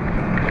tunnel?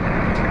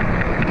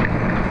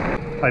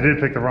 I did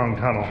pick the wrong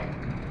tunnel.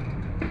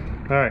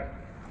 Alright,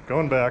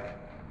 going back.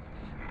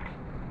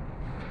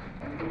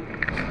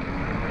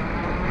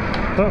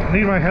 Oh,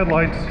 need my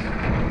headlights.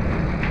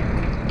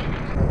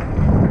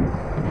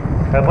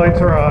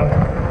 Headlights are on.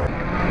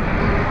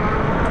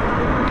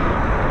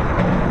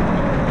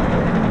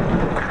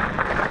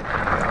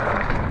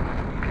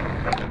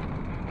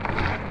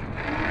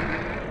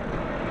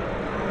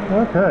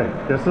 Okay,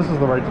 guess this is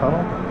the right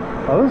tunnel.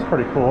 Oh, this is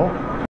pretty cool.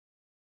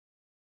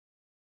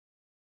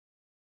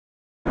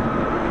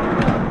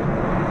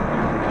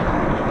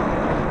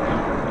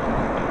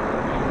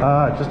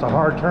 Just a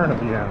hard turn at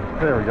the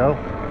end. There we go.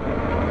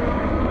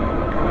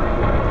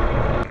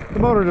 The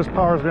motor just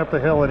powers me up the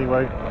hill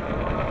anyway.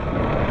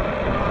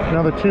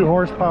 Another 2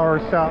 horsepower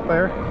shot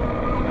there.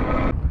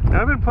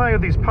 Now I've been playing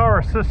with these power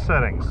assist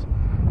settings.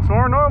 So when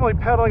we're normally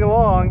pedaling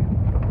along,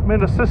 I'm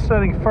in assist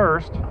setting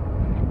first.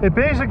 It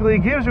basically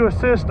gives you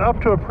assist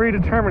up to a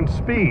predetermined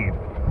speed.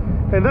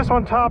 And this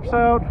one tops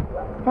out,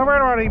 I'm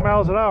right around 8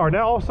 miles an hour.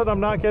 Now all of a sudden I'm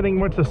not getting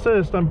much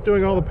assist, I'm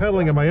doing all the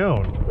pedaling on my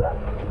own.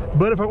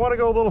 But if I want to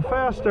go a little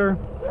faster,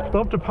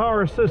 bump to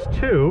power assist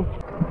 2,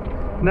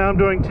 now I'm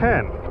doing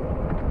 10.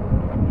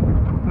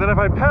 Then if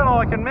I pedal,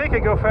 I can make it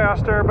go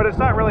faster, but it's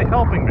not really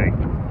helping me.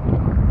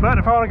 But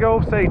if I want to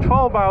go, say,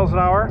 12 miles an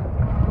hour,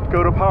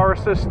 go to power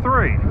assist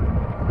 3.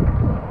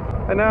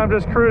 And now I'm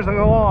just cruising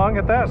along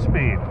at that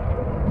speed.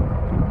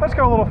 Let's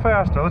go a little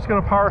faster. Let's go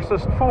to power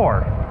assist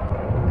 4.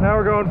 Now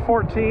we're going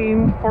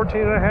 14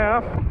 and a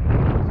half.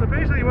 So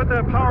basically what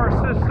that power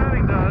assist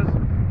setting does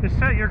is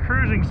set your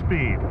cruising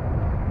speed.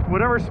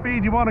 Whatever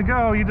speed you want to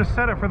go, you just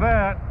set it for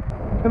that.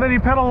 And then you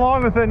pedal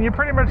along with it and you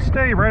pretty much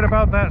stay right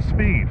about that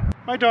speed.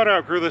 My daughter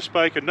outgrew this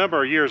bike a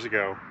number of years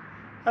ago.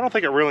 I don't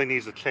think it really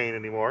needs a chain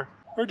anymore.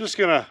 We're just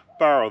gonna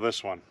borrow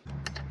this one.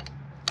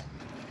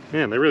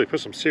 Man, they really put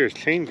some serious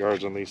chain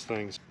guards on these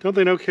things. Don't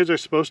they know kids are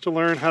supposed to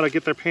learn how to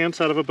get their pants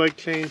out of a bike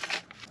chain?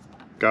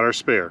 Got our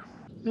spare.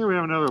 Here we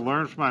have another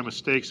learn from my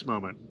mistakes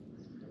moment.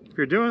 If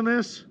you're doing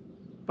this,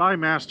 buy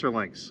master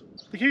links.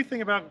 The key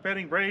thing about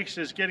bending brakes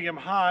is getting them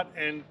hot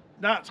and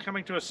not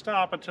coming to a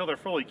stop until they're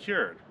fully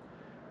cured.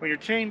 When your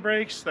chain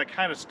breaks, that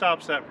kind of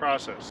stops that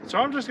process. So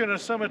I'm just going to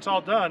assume it's all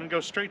done and go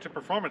straight to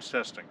performance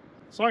testing,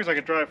 as long as I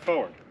can drive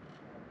forward.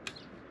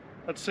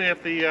 Let's see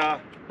if the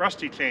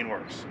rusty chain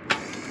works.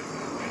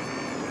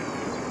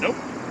 Nope,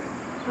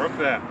 broke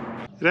that.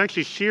 It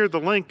actually sheared the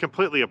link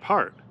completely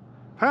apart.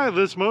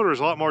 Apparently this motor is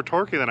a lot more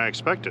torquey than I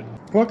expected.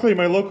 Luckily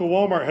my local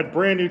Walmart had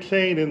brand new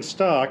chain in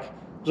stock.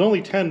 It was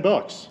only 10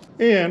 bucks.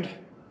 And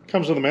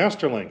comes with a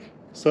master link,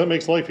 so that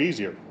makes life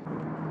easier.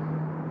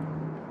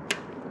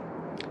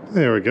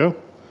 There we go.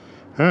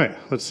 All right,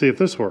 let's see if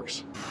this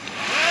works.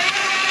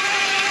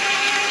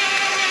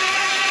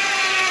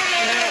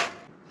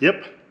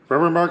 Yep,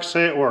 rubber marks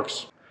say it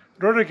works.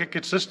 In order to get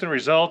consistent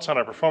results on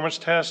a performance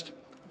test,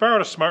 I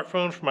borrowed a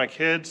smartphone from my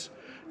kids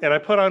and I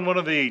put on one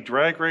of the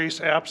drag race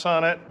apps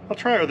on it. I'll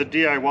try it with a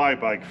DIY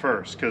bike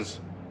first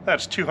because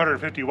that's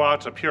 250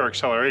 watts of pure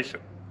acceleration.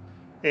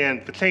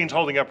 And the chain's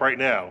holding up right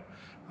now.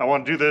 I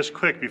want to do this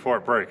quick before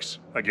it breaks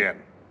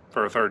again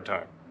for a third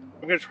time.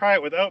 I'm going to try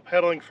it without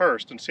pedaling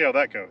first and see how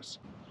that goes.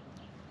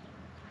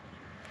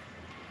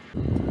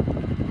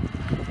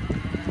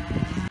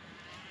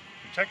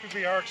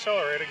 Technically are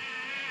accelerating.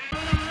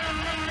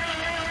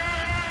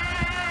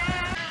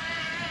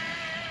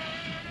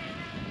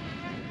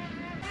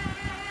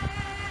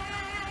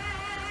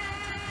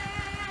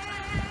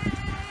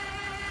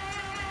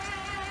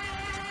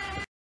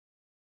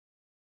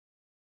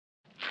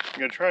 I'm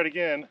going to try it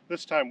again,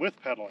 this time with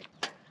pedaling.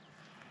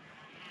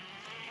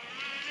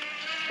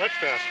 Much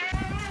faster.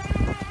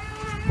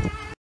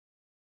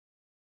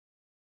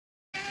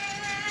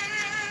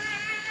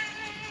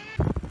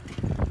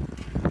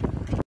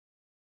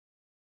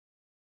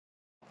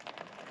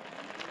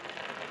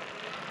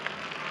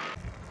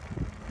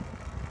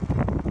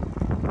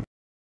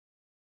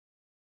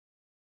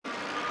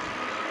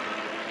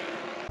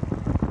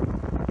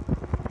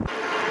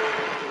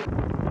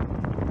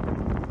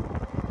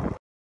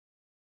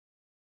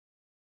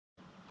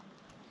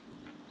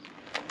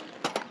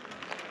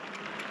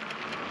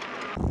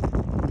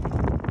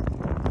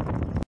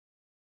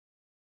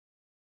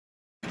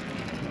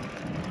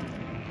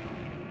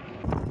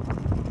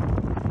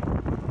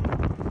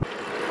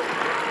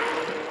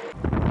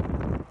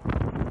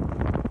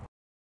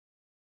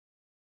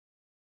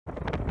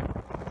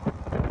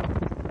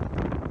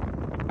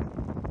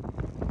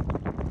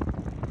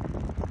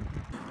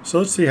 So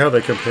let's see how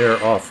they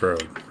compare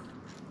off-road.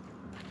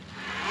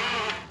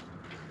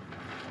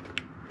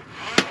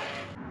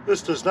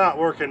 This does not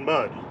work in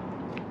mud.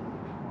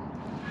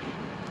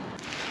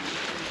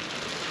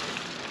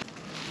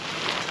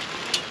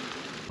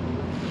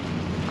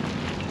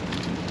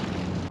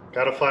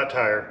 Got a flat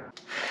tire.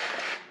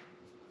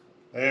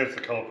 There's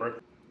the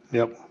culprit.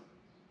 Yep.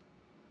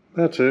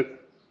 That's it.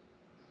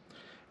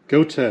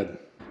 Go Ted.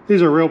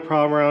 These are a real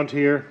problem around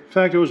here. In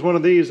fact, it was one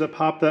of these that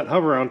popped that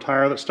hover-around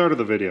tire that started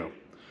the video.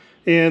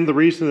 And the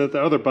reason that the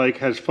other bike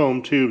has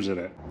foam tubes in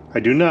it. I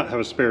do not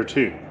have a spare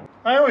tube.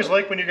 I always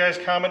like when you guys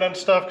comment on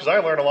stuff because I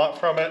learn a lot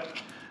from it.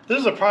 This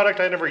is a product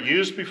I never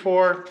used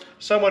before.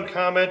 Someone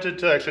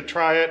commented I should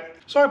try it.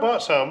 So I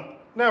bought some.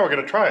 Now we're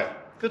going to try it.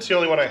 It's the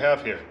only one I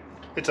have here.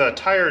 It's a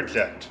tire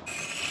eject.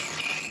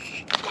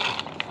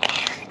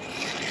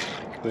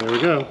 There we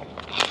go.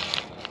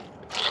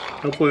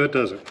 Hopefully that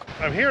does it.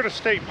 I'm here at a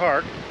state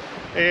park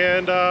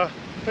and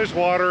there's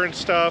water and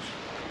stuff.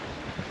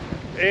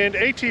 And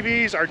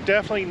ATVs are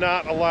definitely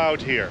not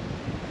allowed here.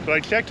 But I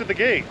checked at the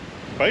gate.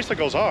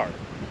 Bicycles are.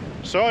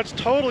 So it's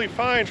totally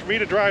fine for me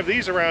to drive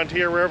these around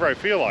here wherever I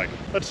feel like.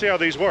 Let's see how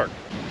these work.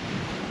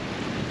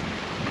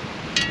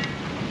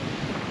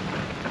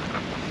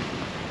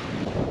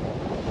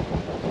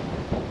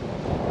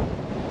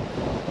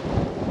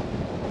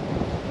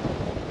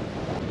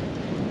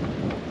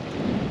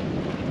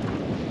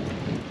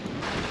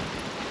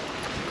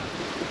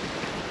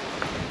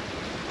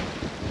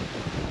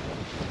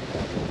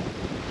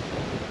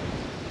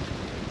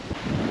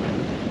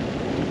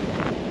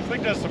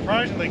 bike does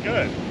surprisingly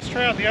good. Let's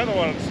try out the other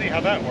one and see how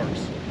that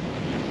works.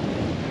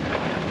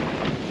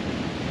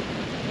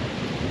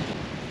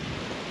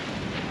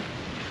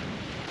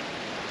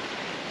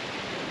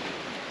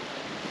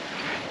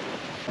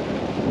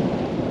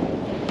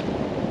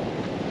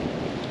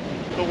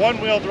 The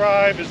one-wheel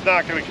drive is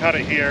not going to cut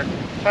it here.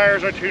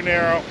 Tires are too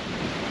narrow.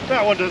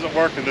 That one doesn't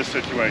work in this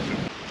situation.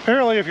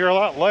 Apparently, if you're a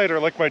lot lighter,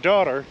 like my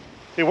daughter,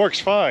 it works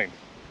fine.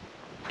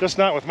 Just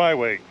not with my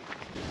weight.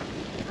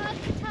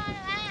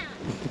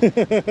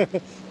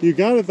 You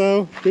got it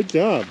though. Good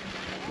job.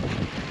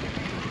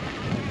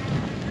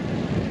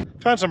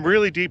 Found some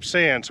really deep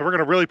sand, so we're going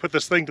to really put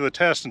this thing to the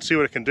test and see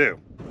what it can do.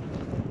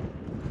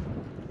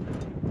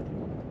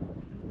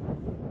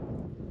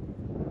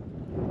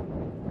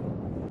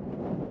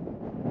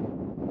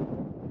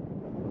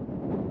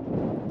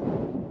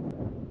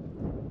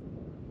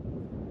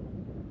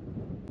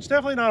 It's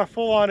definitely not a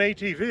full-on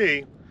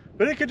ATV,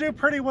 but it could do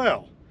pretty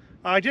well.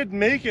 I did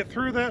make it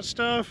through that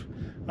stuff.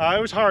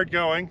 It was hard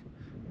going,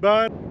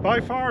 but by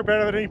far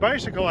better than any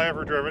bicycle I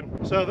ever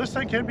driven. So this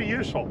thing can be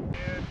useful.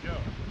 And go.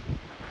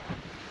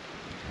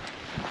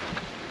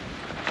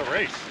 It's a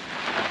race.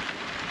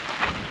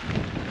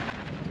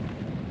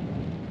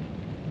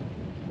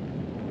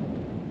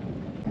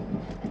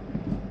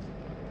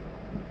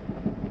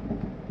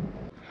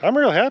 I'm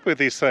real happy with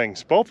these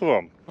things, both of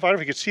them. I don't know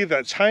if you could see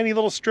that tiny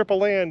little strip of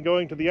land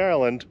going to the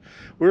island.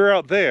 We were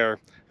out there, and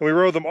we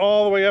rode them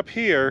all the way up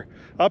here,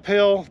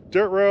 uphill,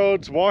 dirt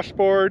roads,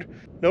 washboard,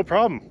 no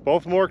problem.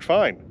 Both of them worked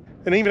fine.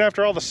 And even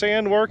after all the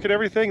sand work and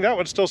everything, that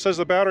one still says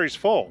the battery's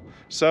full.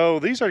 So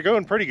these are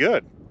going pretty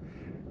good.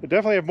 They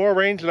definitely have more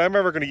range than I'm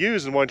ever going to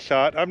use in one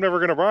shot. I'm never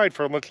going to ride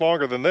for much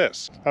longer than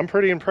this. I'm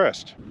pretty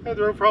impressed. I had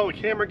the rope for all the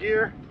camera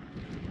gear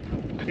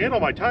and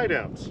all my tie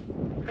downs.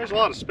 There's a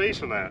lot of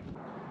space in that.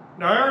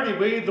 Now I already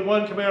weighed the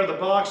one coming out of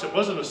the box that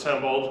wasn't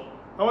assembled.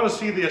 I want to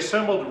see the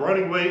assembled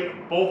running weight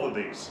of both of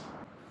these.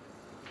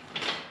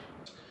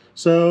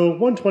 So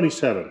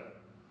 127,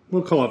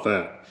 we'll call it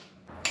that.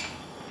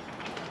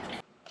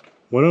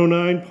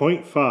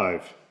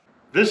 109.5.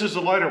 This is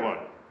the lighter one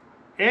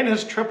and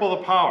has triple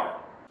the power.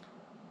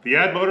 The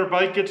Addmotor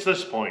bike gets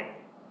this point.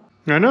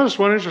 Now I noticed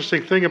one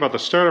interesting thing about the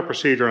startup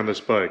procedure on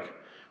this bike.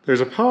 There's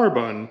a power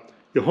button.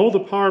 You hold the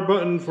power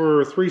button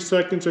for 3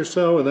 seconds or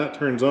so and that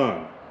turns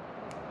on.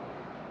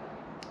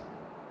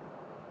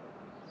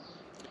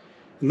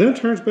 And then it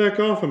turns back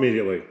off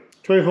immediately.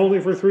 Try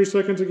holding for 3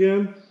 seconds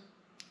again.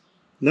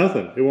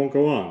 Nothing, it won't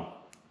go on.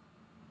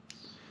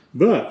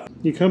 But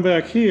you come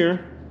back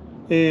here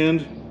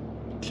and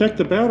check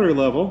the battery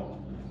level.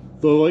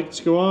 The lights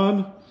go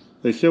on,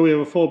 they show we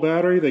have a full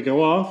battery, they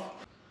go off.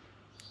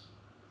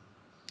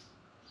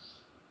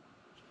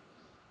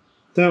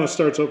 Now it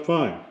starts up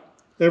fine,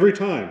 every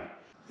time.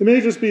 It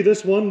may just be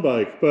this one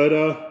bike, but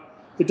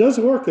it does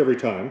work every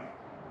time.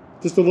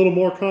 Just a little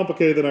more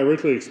complicated than I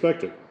originally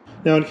expected.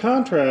 Now in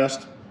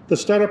contrast, the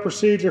startup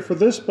procedure for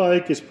this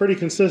bike is pretty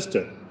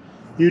consistent.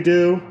 You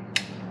do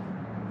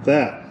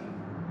that,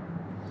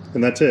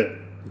 and that's it.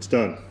 It's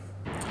done.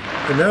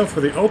 And now for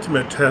the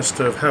ultimate test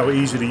of how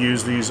easy to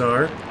use these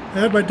are, I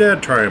had my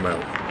dad try them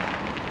out.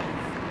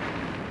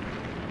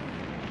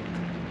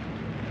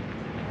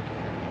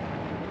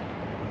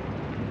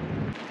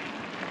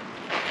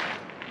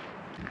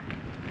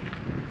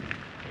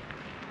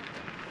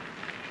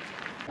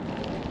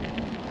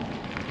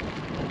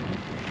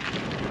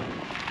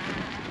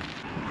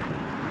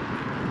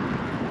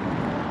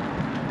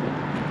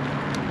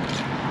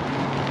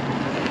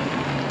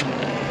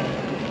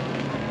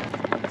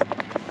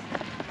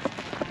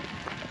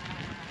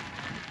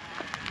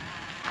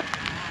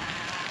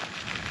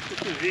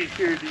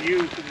 Easier to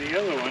use than the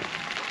other one.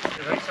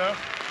 You think so?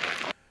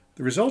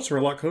 The results are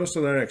a lot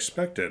closer than I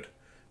expected.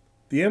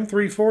 The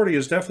M-340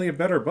 is definitely a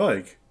better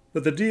bike,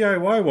 but the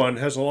DIY one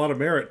has a lot of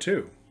merit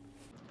too.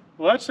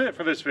 Well, that's it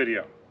for this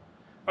video.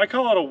 I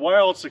call it a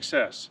wild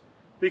success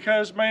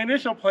because my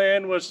initial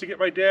plan was to get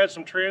my dad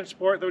some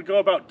transport that would go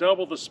about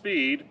double the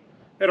speed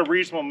in a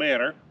reasonable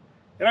manner,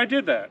 and I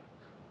did that.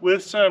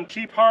 With some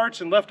cheap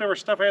parts and leftover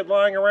stuff I had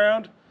lying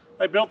around,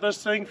 I built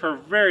this thing for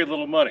very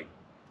little money.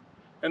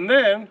 And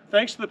then,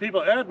 thanks to the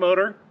people at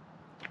Addmotor,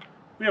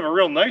 we have a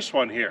real nice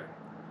one here.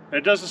 And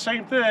it does the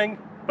same thing,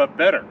 but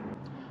better.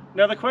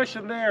 Now the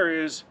question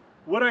there is,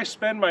 would I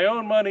spend my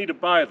own money to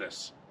buy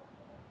this?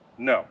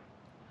 No.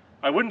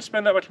 I wouldn't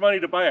spend that much money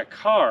to buy a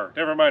car,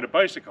 never mind a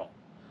bicycle.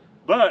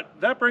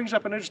 But that brings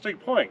up an interesting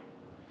point.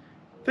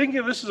 Thinking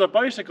of this as a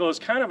bicycle is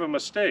kind of a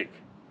mistake.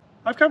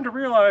 I've come to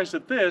realize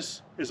that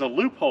this is a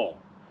loophole.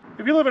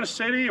 If you live in a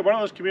city or one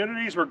of those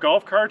communities where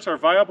golf carts are a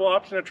viable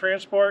option of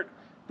transport,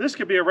 this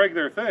could be a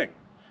regular thing.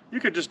 You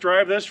could just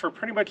drive this for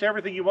pretty much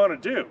everything you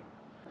want to do.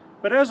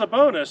 But as a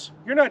bonus,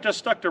 you're not just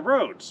stuck to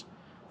roads.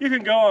 You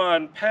can go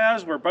on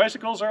paths where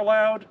bicycles are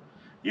allowed.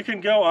 You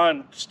can go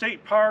on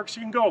state parks.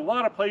 You can go a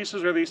lot of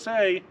places where they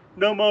say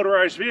no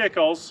motorized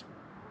vehicles,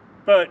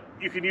 but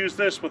you can use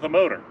this with a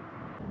motor.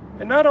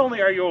 And not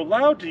only are you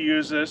allowed to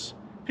use this,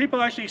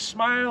 people actually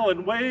smile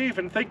and wave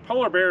and think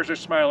polar bears are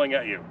smiling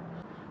at you.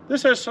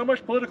 This has so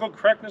much political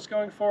correctness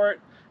going for it.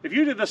 If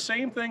you did the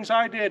same things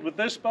I did with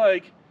this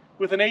bike,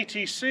 with an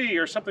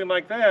ATC or something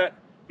like that,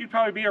 you'd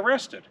probably be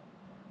arrested.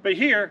 But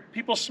here,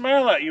 people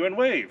smile at you and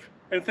wave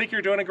and think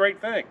you're doing a great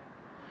thing.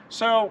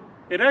 So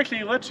it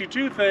actually lets you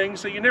do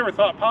things that you never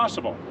thought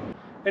possible.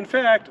 In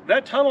fact,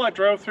 that tunnel I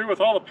drove through with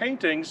all the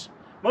paintings,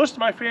 most of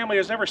my family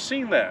has never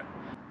seen that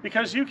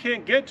because you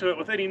can't get to it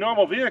with any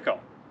normal vehicle.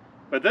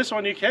 But this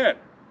one you can.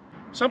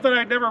 Something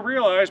I'd never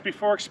realized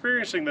before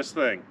experiencing this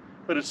thing,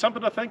 but it's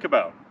something to think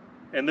about.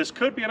 And this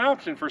could be an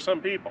option for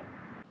some people.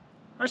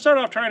 I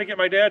started off trying to get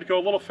my dad to go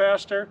a little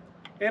faster,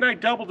 and I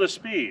doubled the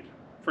speed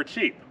for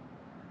cheap.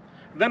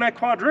 Then I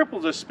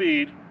quadrupled the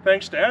speed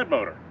thanks to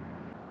Addmotor,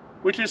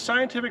 which is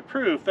scientific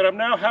proof that I'm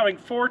now having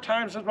 4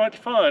 times as much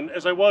fun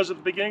as I was at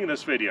the beginning of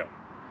this video.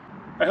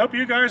 I hope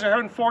you guys are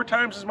having 4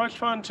 times as much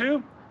fun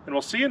too, and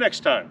we'll see you next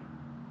time.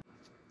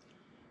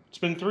 It's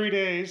been 3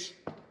 days.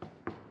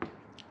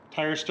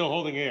 Tire's still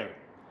holding air.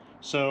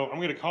 So I'm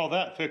going to call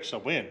that fix a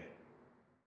win.